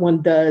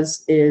one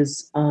does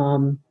is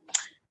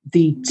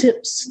the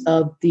tips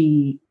of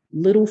the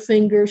little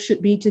finger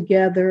should be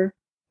together,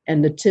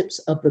 and the tips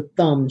of the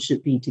thumb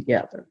should be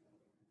together.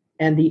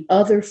 And the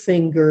other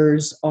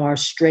fingers are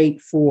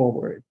straight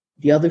forward.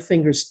 The other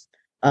fingers,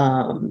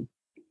 they're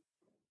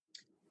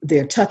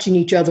touching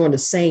each other on the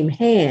same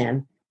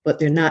hand, but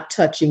they're not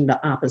touching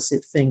the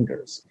opposite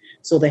fingers.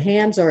 So the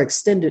hands are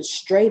extended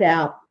straight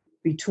out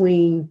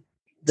between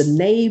the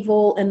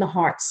navel and the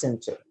heart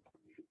center.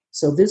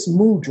 So this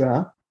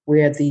mudra,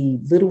 where the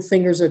little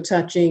fingers are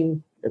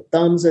touching, the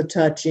thumbs are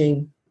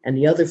touching, and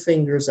the other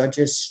fingers are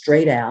just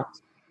straight out,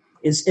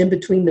 is in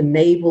between the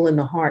navel and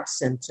the heart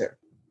center.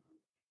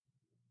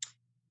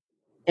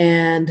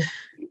 And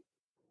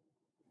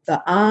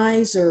the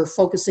eyes are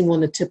focusing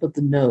on the tip of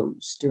the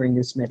nose during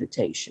this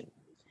meditation.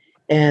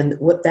 And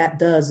what that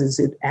does is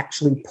it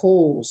actually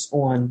pulls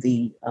on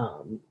the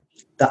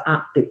the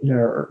optic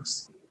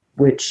nerves,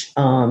 which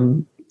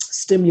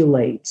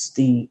stimulates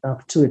the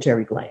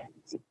pituitary gland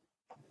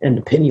and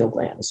the pineal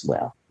gland as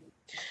well.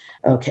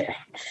 Okay,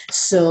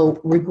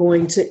 so we're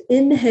going to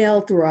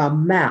inhale through our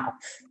mouth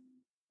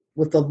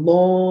with a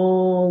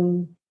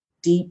long,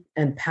 deep,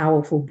 and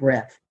powerful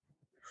breath.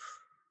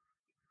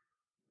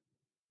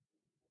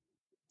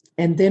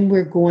 And then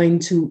we're going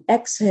to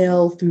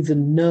exhale through the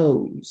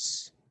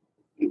nose.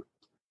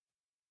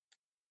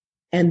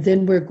 And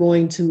then we're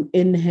going to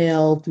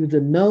inhale through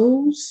the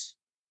nose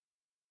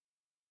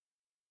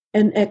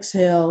and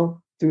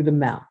exhale through the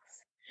mouth.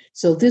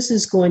 So this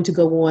is going to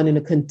go on in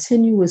a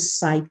continuous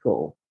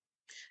cycle,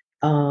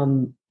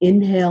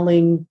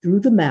 inhaling through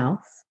the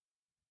mouth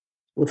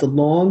with a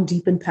long,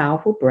 deep, and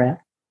powerful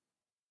breath,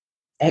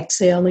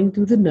 exhaling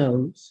through the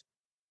nose,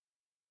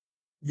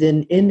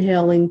 then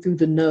inhaling through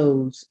the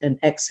nose and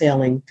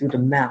exhaling through the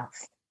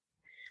mouth.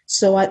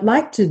 So I'd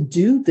like to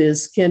do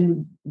this.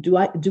 Do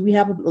we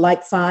have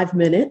like 5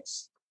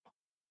 minutes?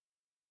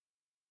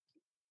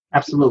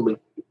 Absolutely.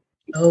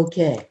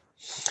 Okay.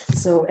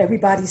 So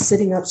everybody's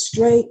sitting up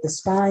straight. The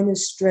spine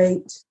is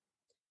straight.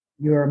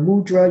 Your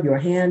mudra, your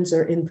hands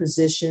are in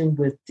position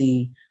with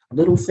the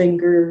little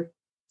fingers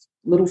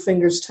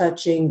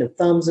touching, the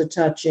thumbs are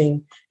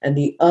touching, and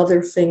the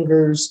other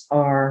fingers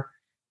are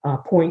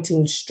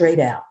pointing straight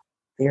out.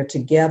 They're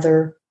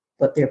together,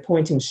 but they're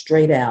pointing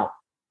straight out.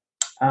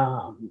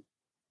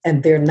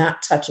 And they're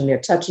not touching. They're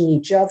touching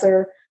each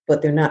other,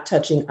 but they're not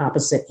touching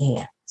opposite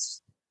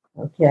hands.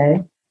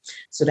 Okay?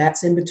 So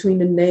that's in between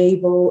the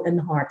navel and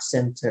heart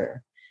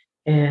center.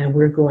 And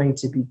we're going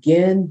to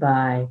begin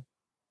by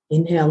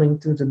inhaling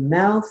through the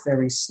mouth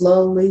very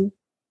slowly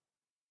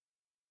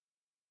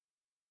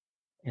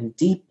and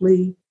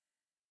deeply.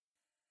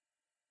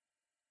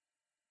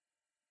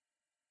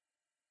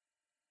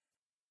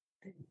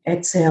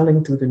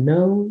 Exhaling through the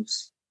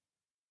nose.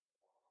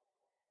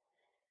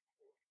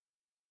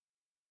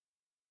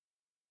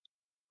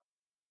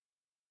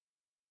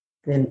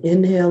 Then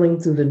inhaling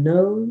through the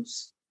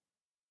nose.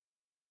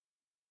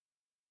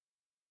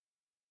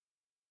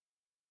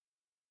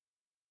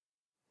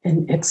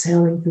 And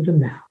exhaling through the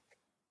mouth.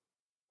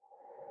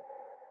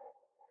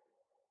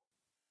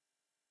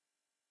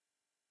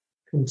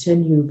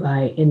 Continue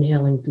by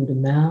inhaling through the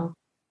mouth.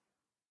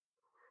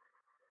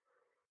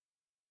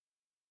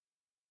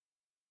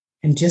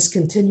 And just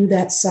continue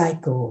that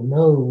cycle.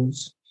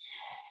 Nose.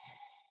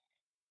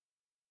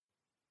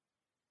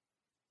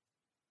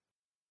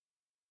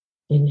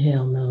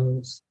 Inhale,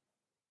 nose.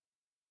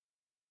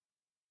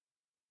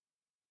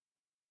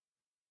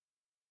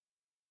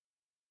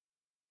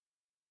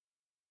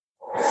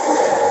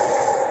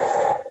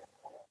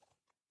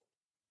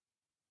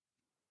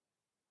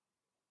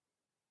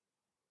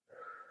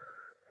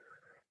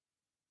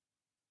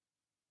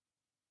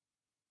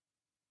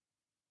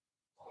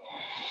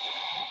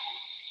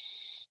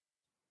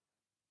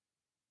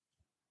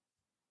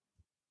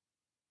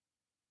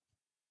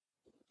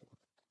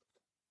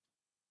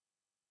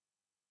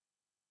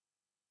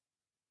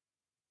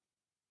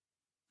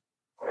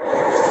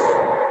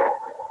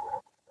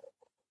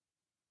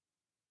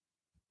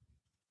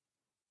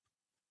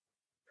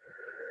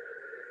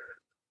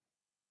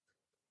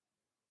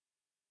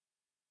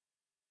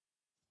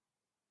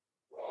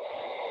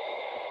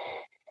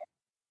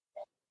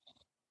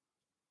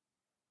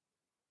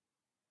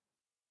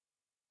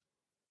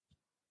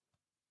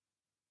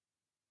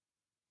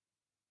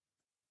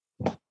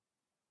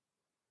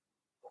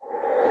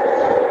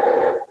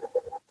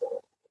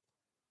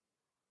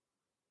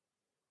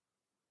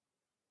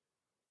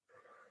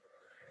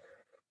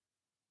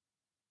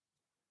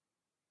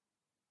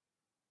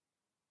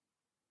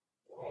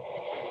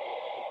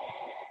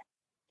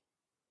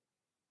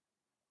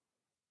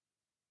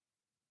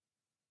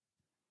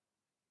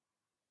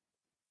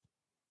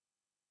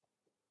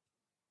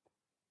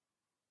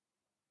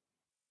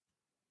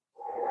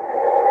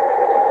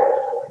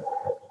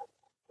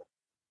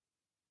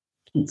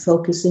 Keep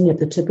focusing at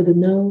the tip of the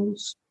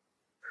nose.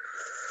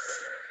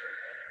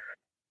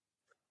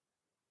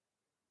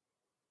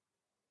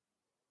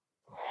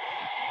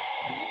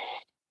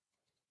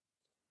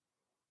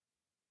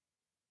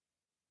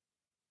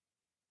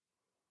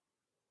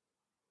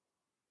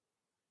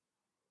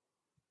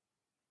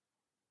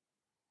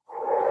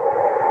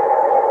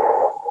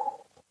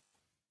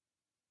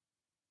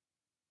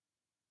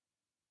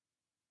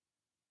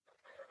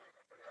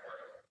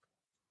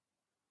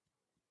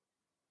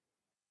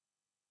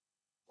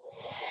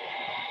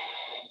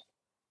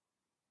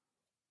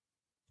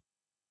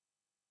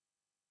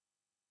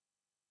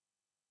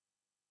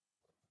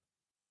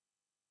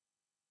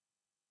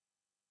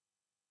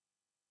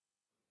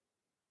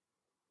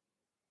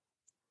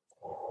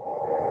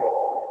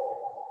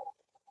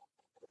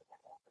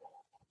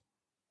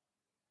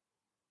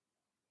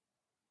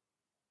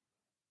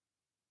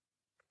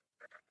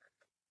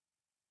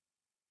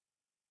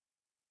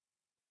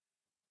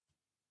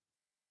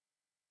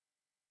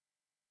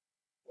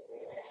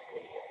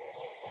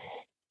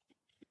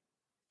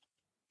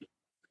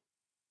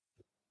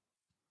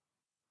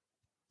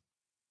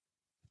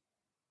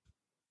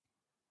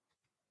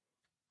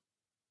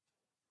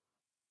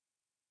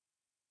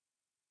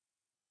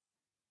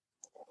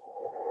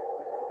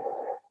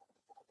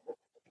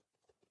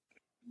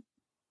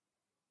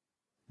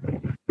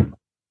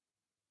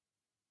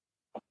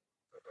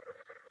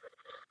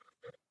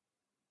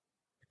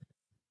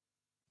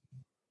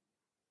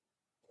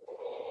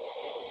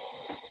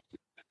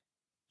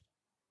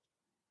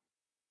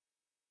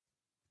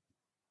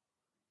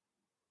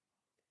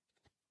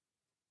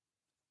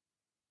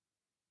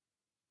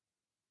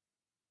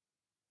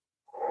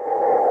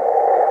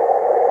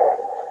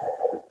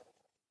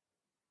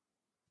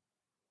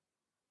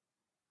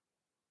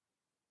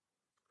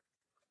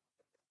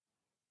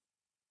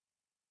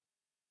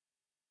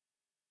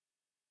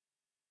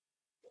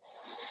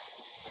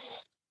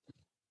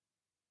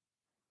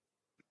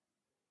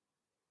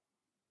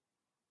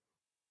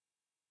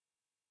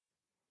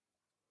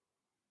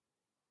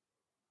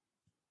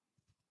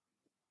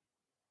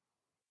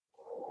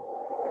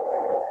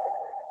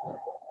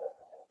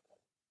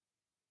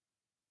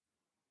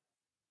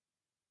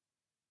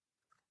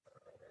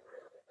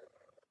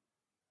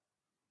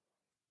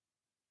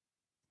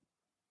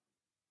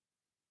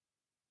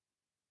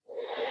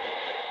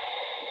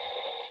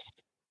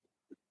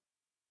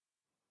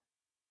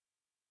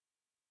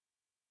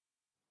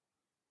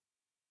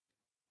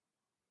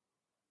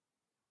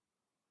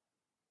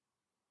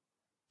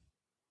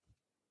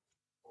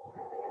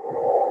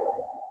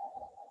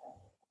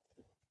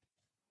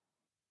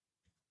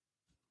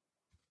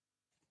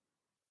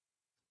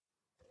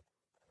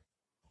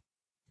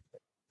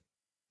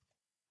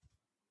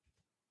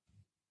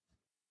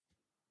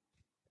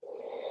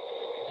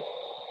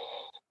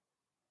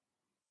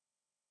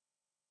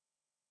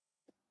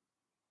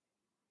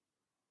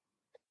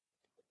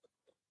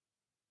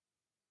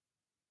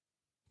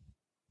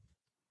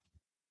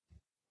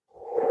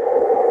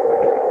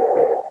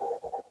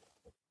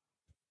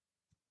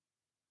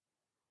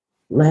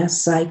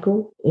 Last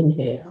cycle,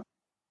 inhale.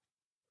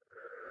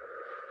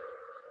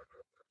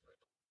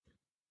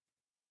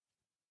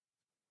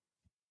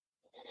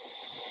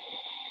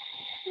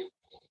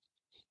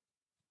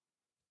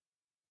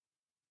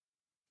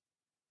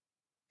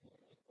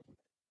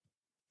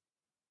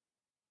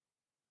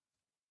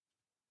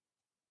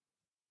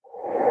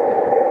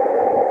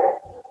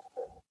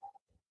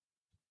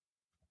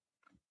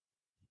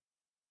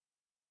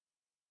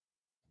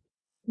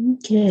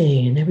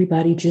 Okay, and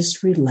everybody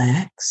just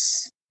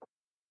relax.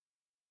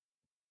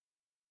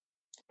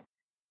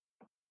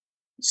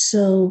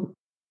 So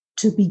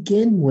to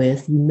begin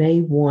with, you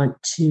may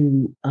want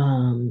to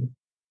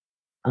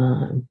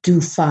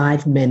do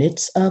 5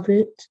 minutes of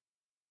it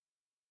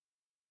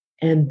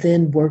and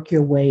then work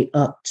your way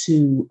up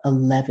to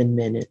 11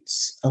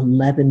 minutes,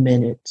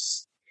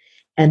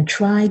 and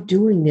try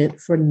doing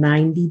it for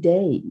 90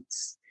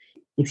 days.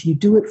 If you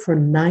do it for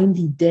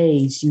 90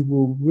 days, you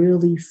will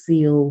really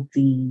feel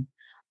you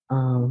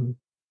will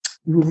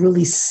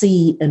really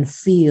see and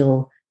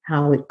feel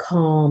how it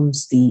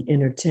calms the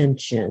inner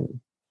tension.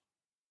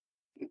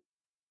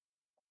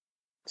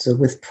 So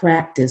with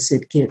practice,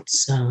 it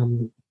gets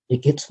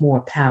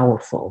more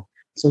powerful.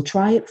 So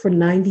try it for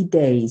 90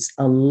 days,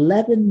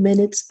 11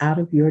 minutes out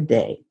of your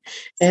day.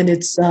 And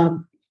it's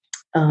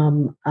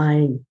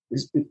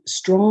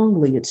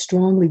strongly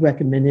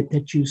recommended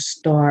that you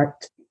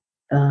start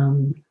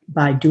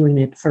by doing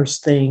it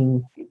first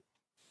thing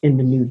in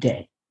the new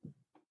day.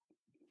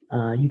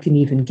 You can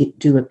even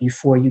do it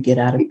before you get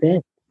out of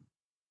bed.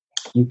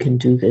 You can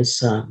do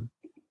this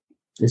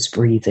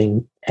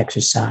breathing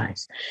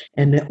exercise,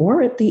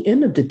 or at the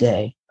end of the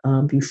day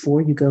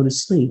before you go to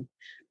sleep.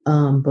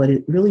 But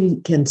it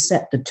really can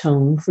set the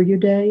tone for your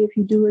day if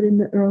you do it in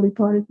the early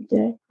part of the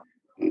day.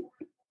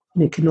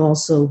 And it can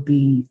also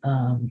be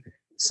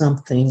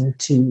something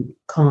to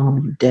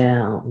calm you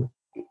down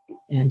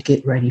and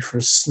get ready for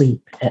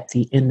sleep at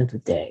the end of the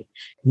day.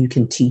 You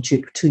can teach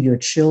it to your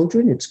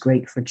children. It's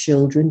great for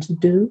children to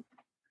do.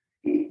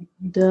 And,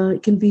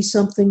 it can be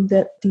something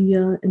that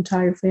the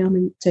entire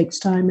family takes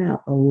time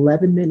out,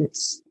 11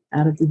 minutes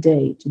out of the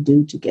day to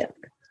do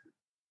together.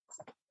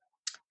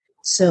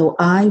 So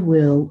I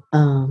will,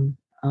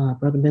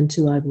 Brother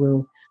Mentu, I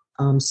will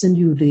send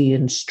you the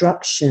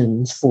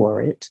instructions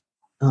for it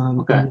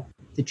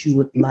that you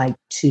would like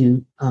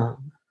to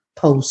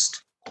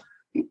post.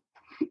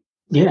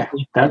 Yeah,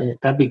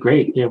 that'd be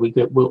great. Yeah, we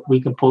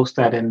can post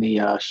that in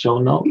the show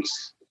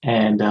notes,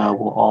 and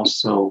we'll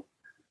also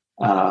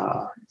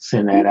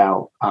send that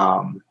out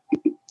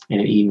in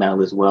an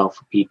email as well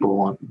for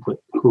people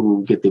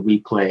who get the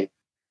replay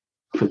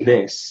for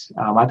this.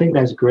 I think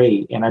that's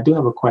great, and I do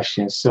have a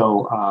question.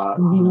 So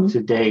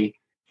today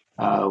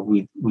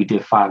we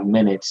did 5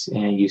 minutes,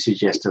 and you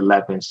suggest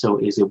 11. So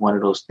is it one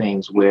of those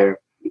things where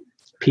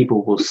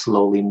people will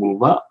slowly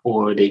move up,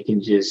 or they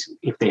can just,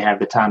 if they have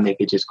the time, they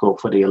could just go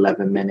for the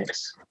 11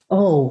 minutes?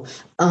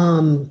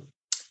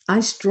 I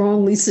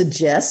strongly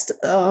suggest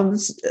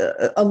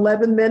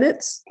 11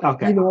 minutes.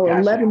 Okay. Gotcha.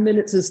 11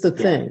 minutes is the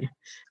thing.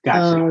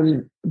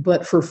 Gotcha.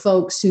 But for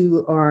folks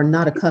who are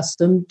not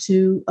accustomed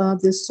to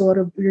this sort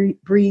of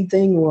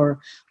breathing,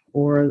 or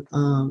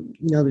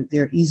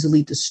they're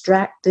easily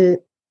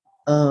distracted,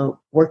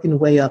 working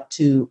way up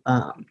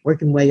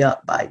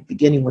by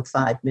beginning with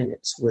 5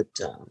 minutes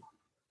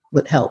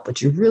would help.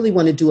 But you really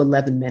want to do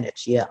 11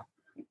 minutes. Yeah.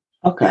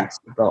 Okay. That's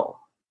the goal.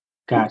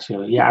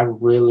 Gotcha. Yeah, I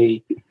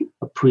really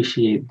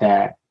appreciate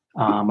that.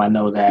 I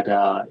know that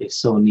it's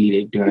so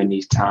needed during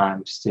these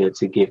times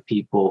to give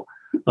people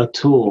a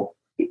tool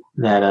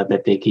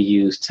that they could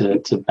use to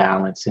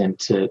balance and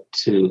to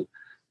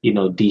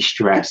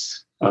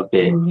de-stress a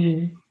bit.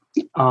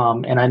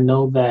 Mm-hmm. And I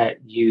know that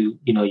you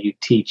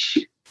teach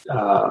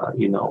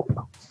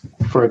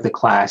further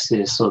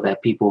classes so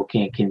that people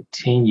can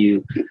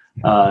continue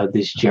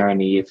this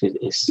journey if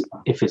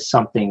it's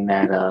something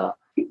that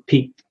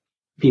piqued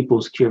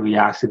people's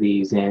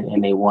curiosities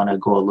and they want to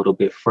go a little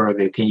bit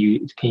further. Can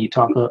you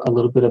talk a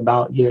little bit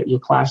about your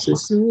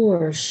classes?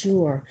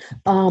 Sure.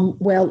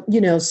 Well,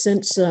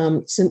 since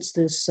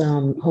this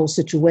whole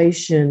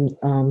situation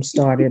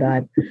started,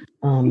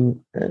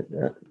 I'm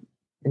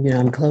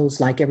closed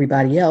like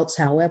everybody else.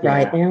 However,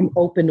 I am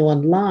open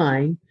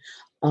online.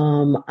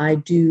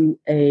 I do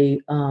a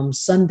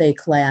Sunday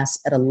class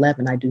at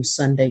 11. I do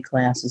Sunday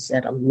classes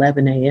at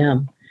 11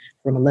 a.m.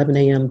 from 11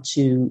 a.m.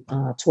 to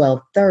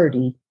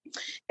 12:30.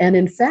 And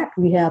in fact,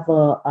 we're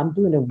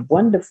doing a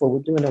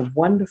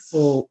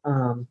wonderful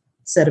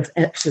set of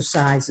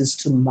exercises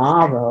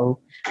tomorrow.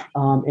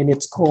 And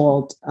it's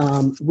called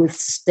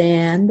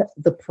Withstand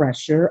the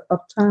Pressure of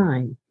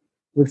Time.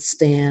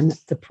 Withstand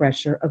the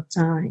Pressure of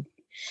Time.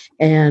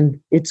 And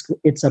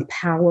it's a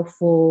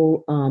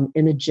powerful,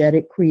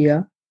 energetic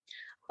kriya.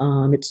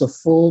 It's a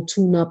full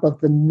tune-up of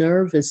the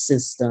nervous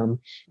system,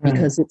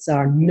 because it's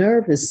our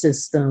nervous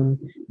system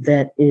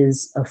that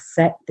is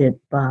affected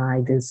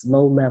by this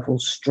low-level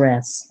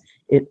stress.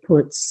 It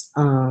puts,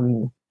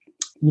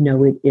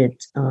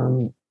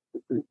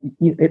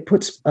 it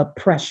puts a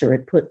pressure.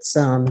 It puts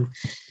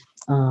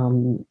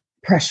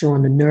pressure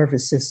on the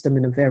nervous system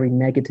in a very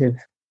negative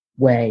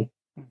way.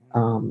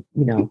 All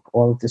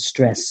of the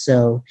stress.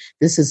 So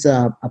this is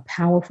a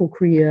powerful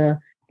Kriya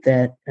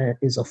that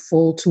is a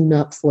full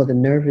tune-up for the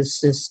nervous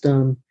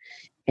system.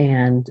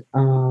 And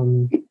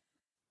the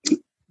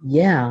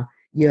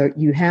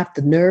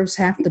nerves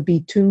have to be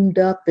tuned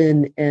up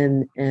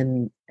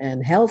and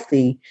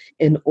healthy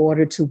in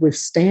order to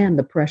withstand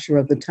the pressure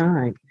of the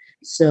time.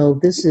 So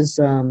this is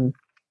a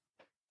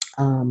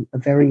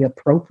very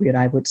appropriate,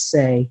 I would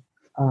say,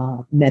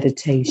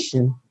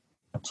 meditation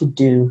to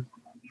do.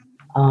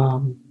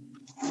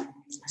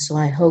 So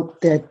I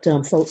hope that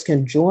folks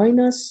can join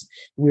us.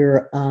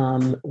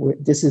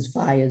 This is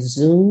via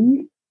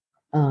Zoom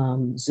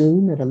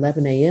at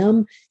 11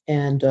 a.m.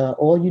 And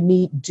all you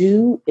need to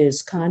do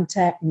is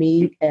contact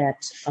me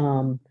at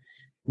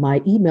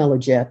my email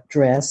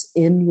address,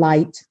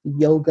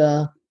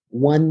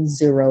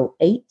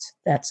 inlightyoga108.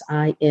 That's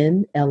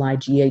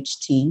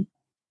INLIGHT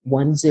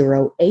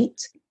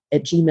 108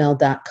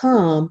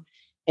 @gmail.com.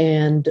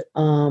 And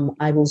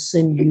I will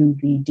send you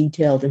the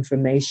detailed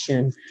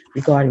information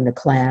regarding the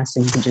class,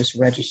 and you can just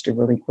register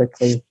really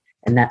quickly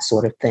and that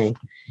sort of thing.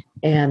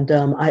 And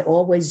I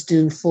always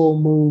do full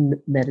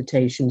moon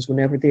meditations.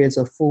 Whenever there's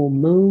a full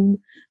moon,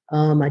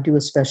 I do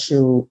a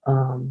special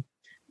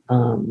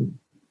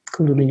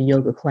Kundalini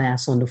Yoga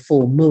class on the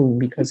full moon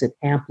because it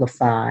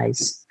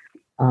amplifies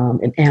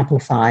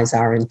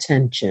our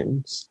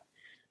intentions.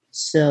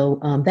 So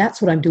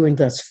that's what I'm doing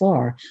thus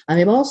far. I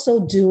am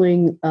also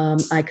doing,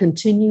 I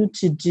continue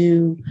to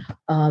do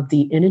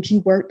the energy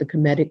work, the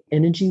Kemetic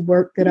energy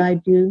work that I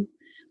do.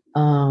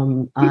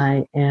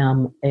 I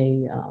am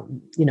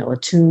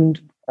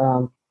attuned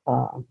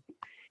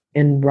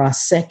in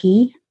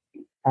Raseki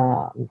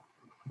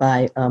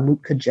by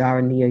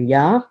Mukherjee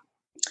Nirya.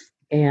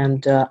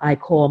 And I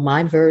call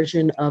my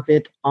version of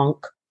it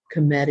Ankh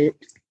Kemetic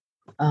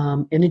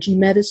energy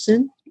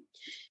medicine.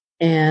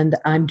 And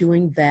I'm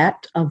doing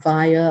that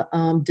via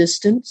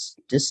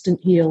distant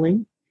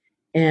healing.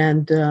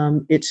 And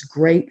it's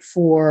great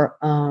for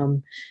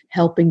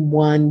helping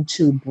one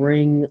to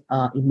bring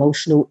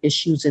emotional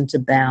issues into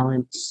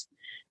balance,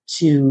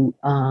 to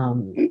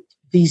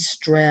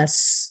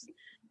de-stress,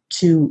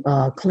 to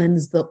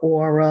cleanse the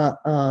aura,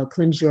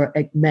 cleanse your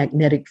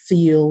magnetic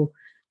field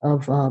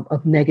of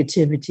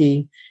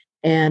negativity.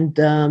 And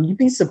you'd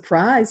be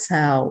surprised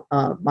how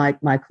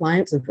my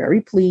clients are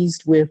very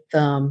pleased with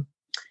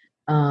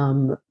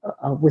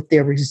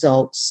their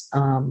results,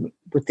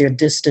 with their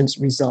distance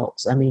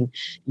results. I mean,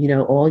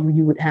 all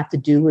you would have to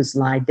do is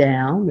lie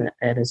down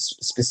at a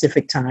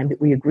specific time that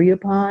we agree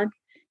upon,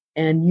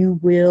 and you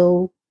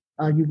will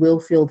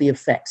feel the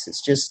effects.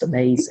 It's just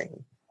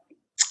amazing.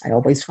 I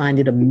always find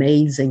it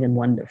amazing and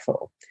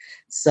wonderful.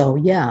 So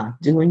yeah,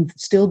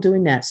 still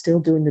doing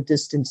the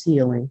distance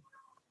healing,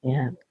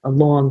 and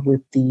along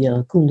with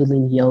the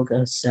Kundalini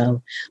Yoga.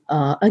 So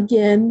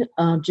again,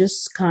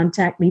 just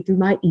contact me through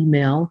my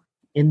email,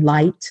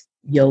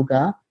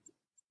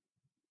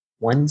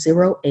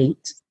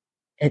 inlightyoga108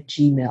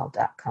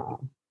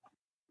 @gmail.com.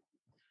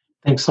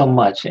 Thanks so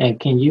much. And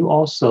can you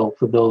also,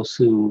 for those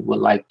who would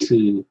like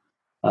to,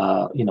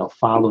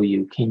 follow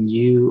you, can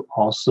you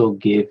also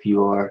give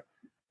your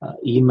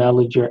email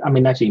address? I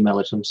mean, not your email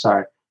address, I'm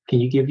sorry. Can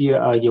you give your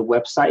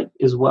website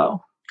as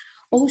well?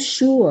 Oh,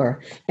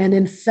 sure. And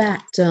in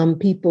fact,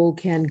 people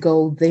can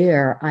go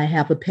there. I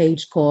have a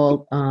page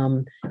called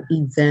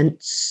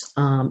events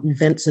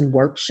and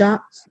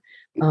workshops,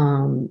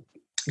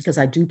 because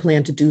I do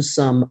plan to do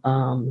some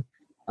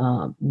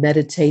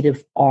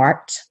meditative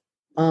art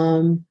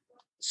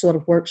sort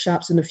of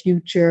workshops in the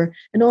future.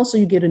 And also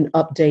you get an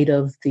update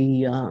of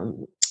the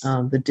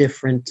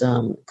different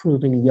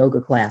Kundalini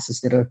Yoga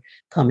classes that are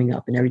coming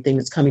up and everything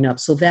that's coming up.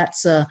 So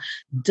that's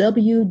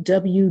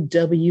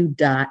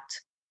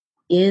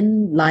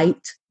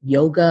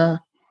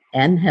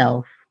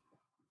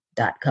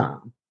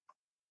www.inlightyogaandhealth.com.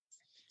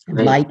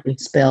 And light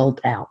is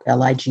spelled out,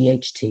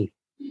 LIGHT.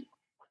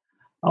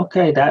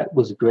 Okay, that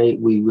was great.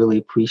 We really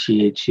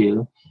appreciate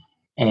you.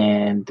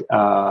 And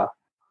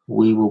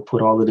we will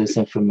put all of this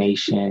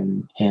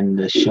information in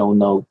the show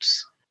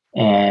notes.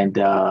 And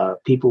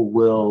people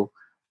will,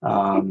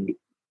 you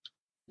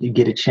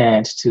get a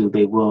chance to,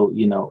 they will,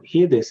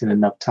 hear this in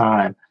enough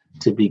time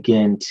to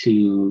begin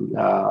to,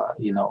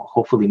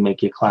 hopefully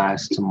make your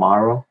class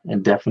tomorrow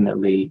and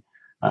definitely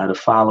the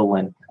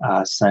following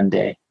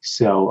Sunday.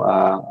 So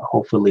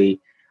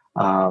hopefully,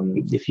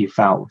 if you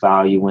found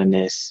value in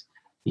this,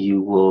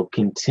 you will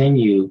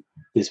continue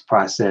this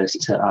process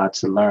to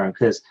learn.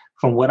 Because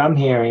from what I'm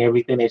hearing,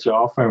 everything that you're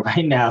offering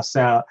right now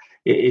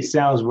it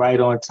sounds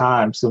right on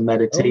time. So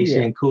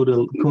meditation,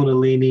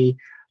 Kundalini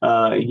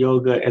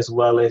yoga, as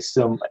well as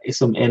some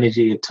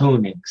energy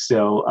attuning.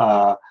 So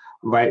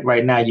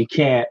right now you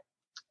can't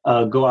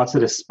go out to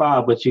the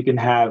spa, but you can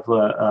have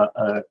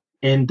a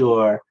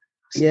indoor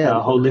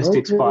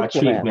holistic spa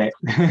treatment.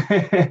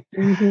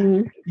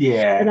 Mm-hmm.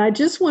 Yeah. And I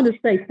just want to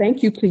say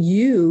thank you to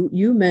you,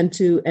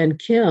 Mentu, and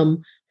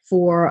Kim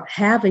for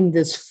having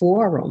this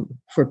forum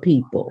for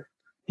people.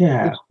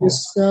 Yeah.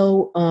 It's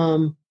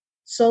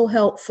just so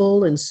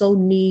helpful and so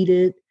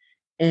needed.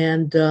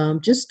 And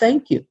just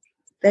thank you.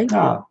 Thank you.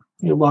 Oh,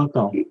 you're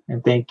welcome.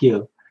 And thank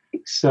you.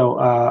 So,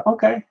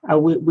 okay.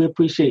 We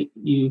appreciate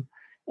you.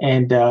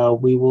 And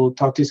we will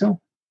talk to you soon.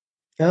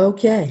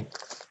 Okay.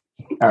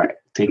 All right.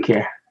 Take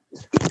care.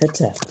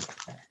 That's it.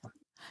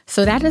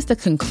 So that is the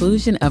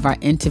conclusion of our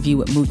interview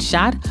with Moot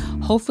Shot.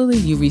 Hopefully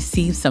you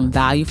received some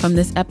value from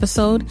this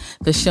episode.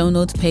 The show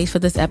notes page for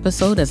this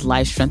episode is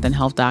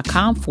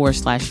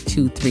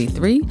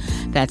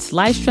lifestrengthandhealth.com/233. That's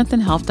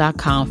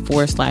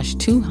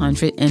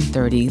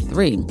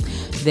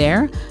lifestrengthandhealth.com/233.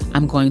 There,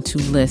 I'm going to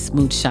list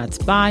Moot Shot's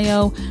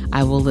bio.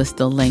 I will list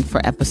the link for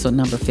episode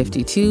number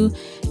 52,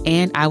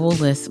 and I will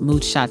list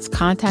Moot Shot's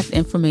contact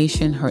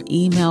information, her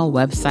email,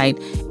 website,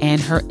 and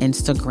her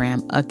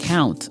Instagram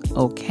account.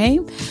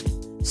 Okay?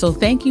 So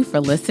thank you for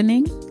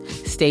listening.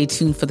 Stay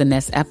tuned for the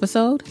next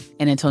episode.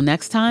 And until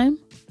next time,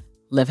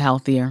 live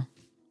healthier.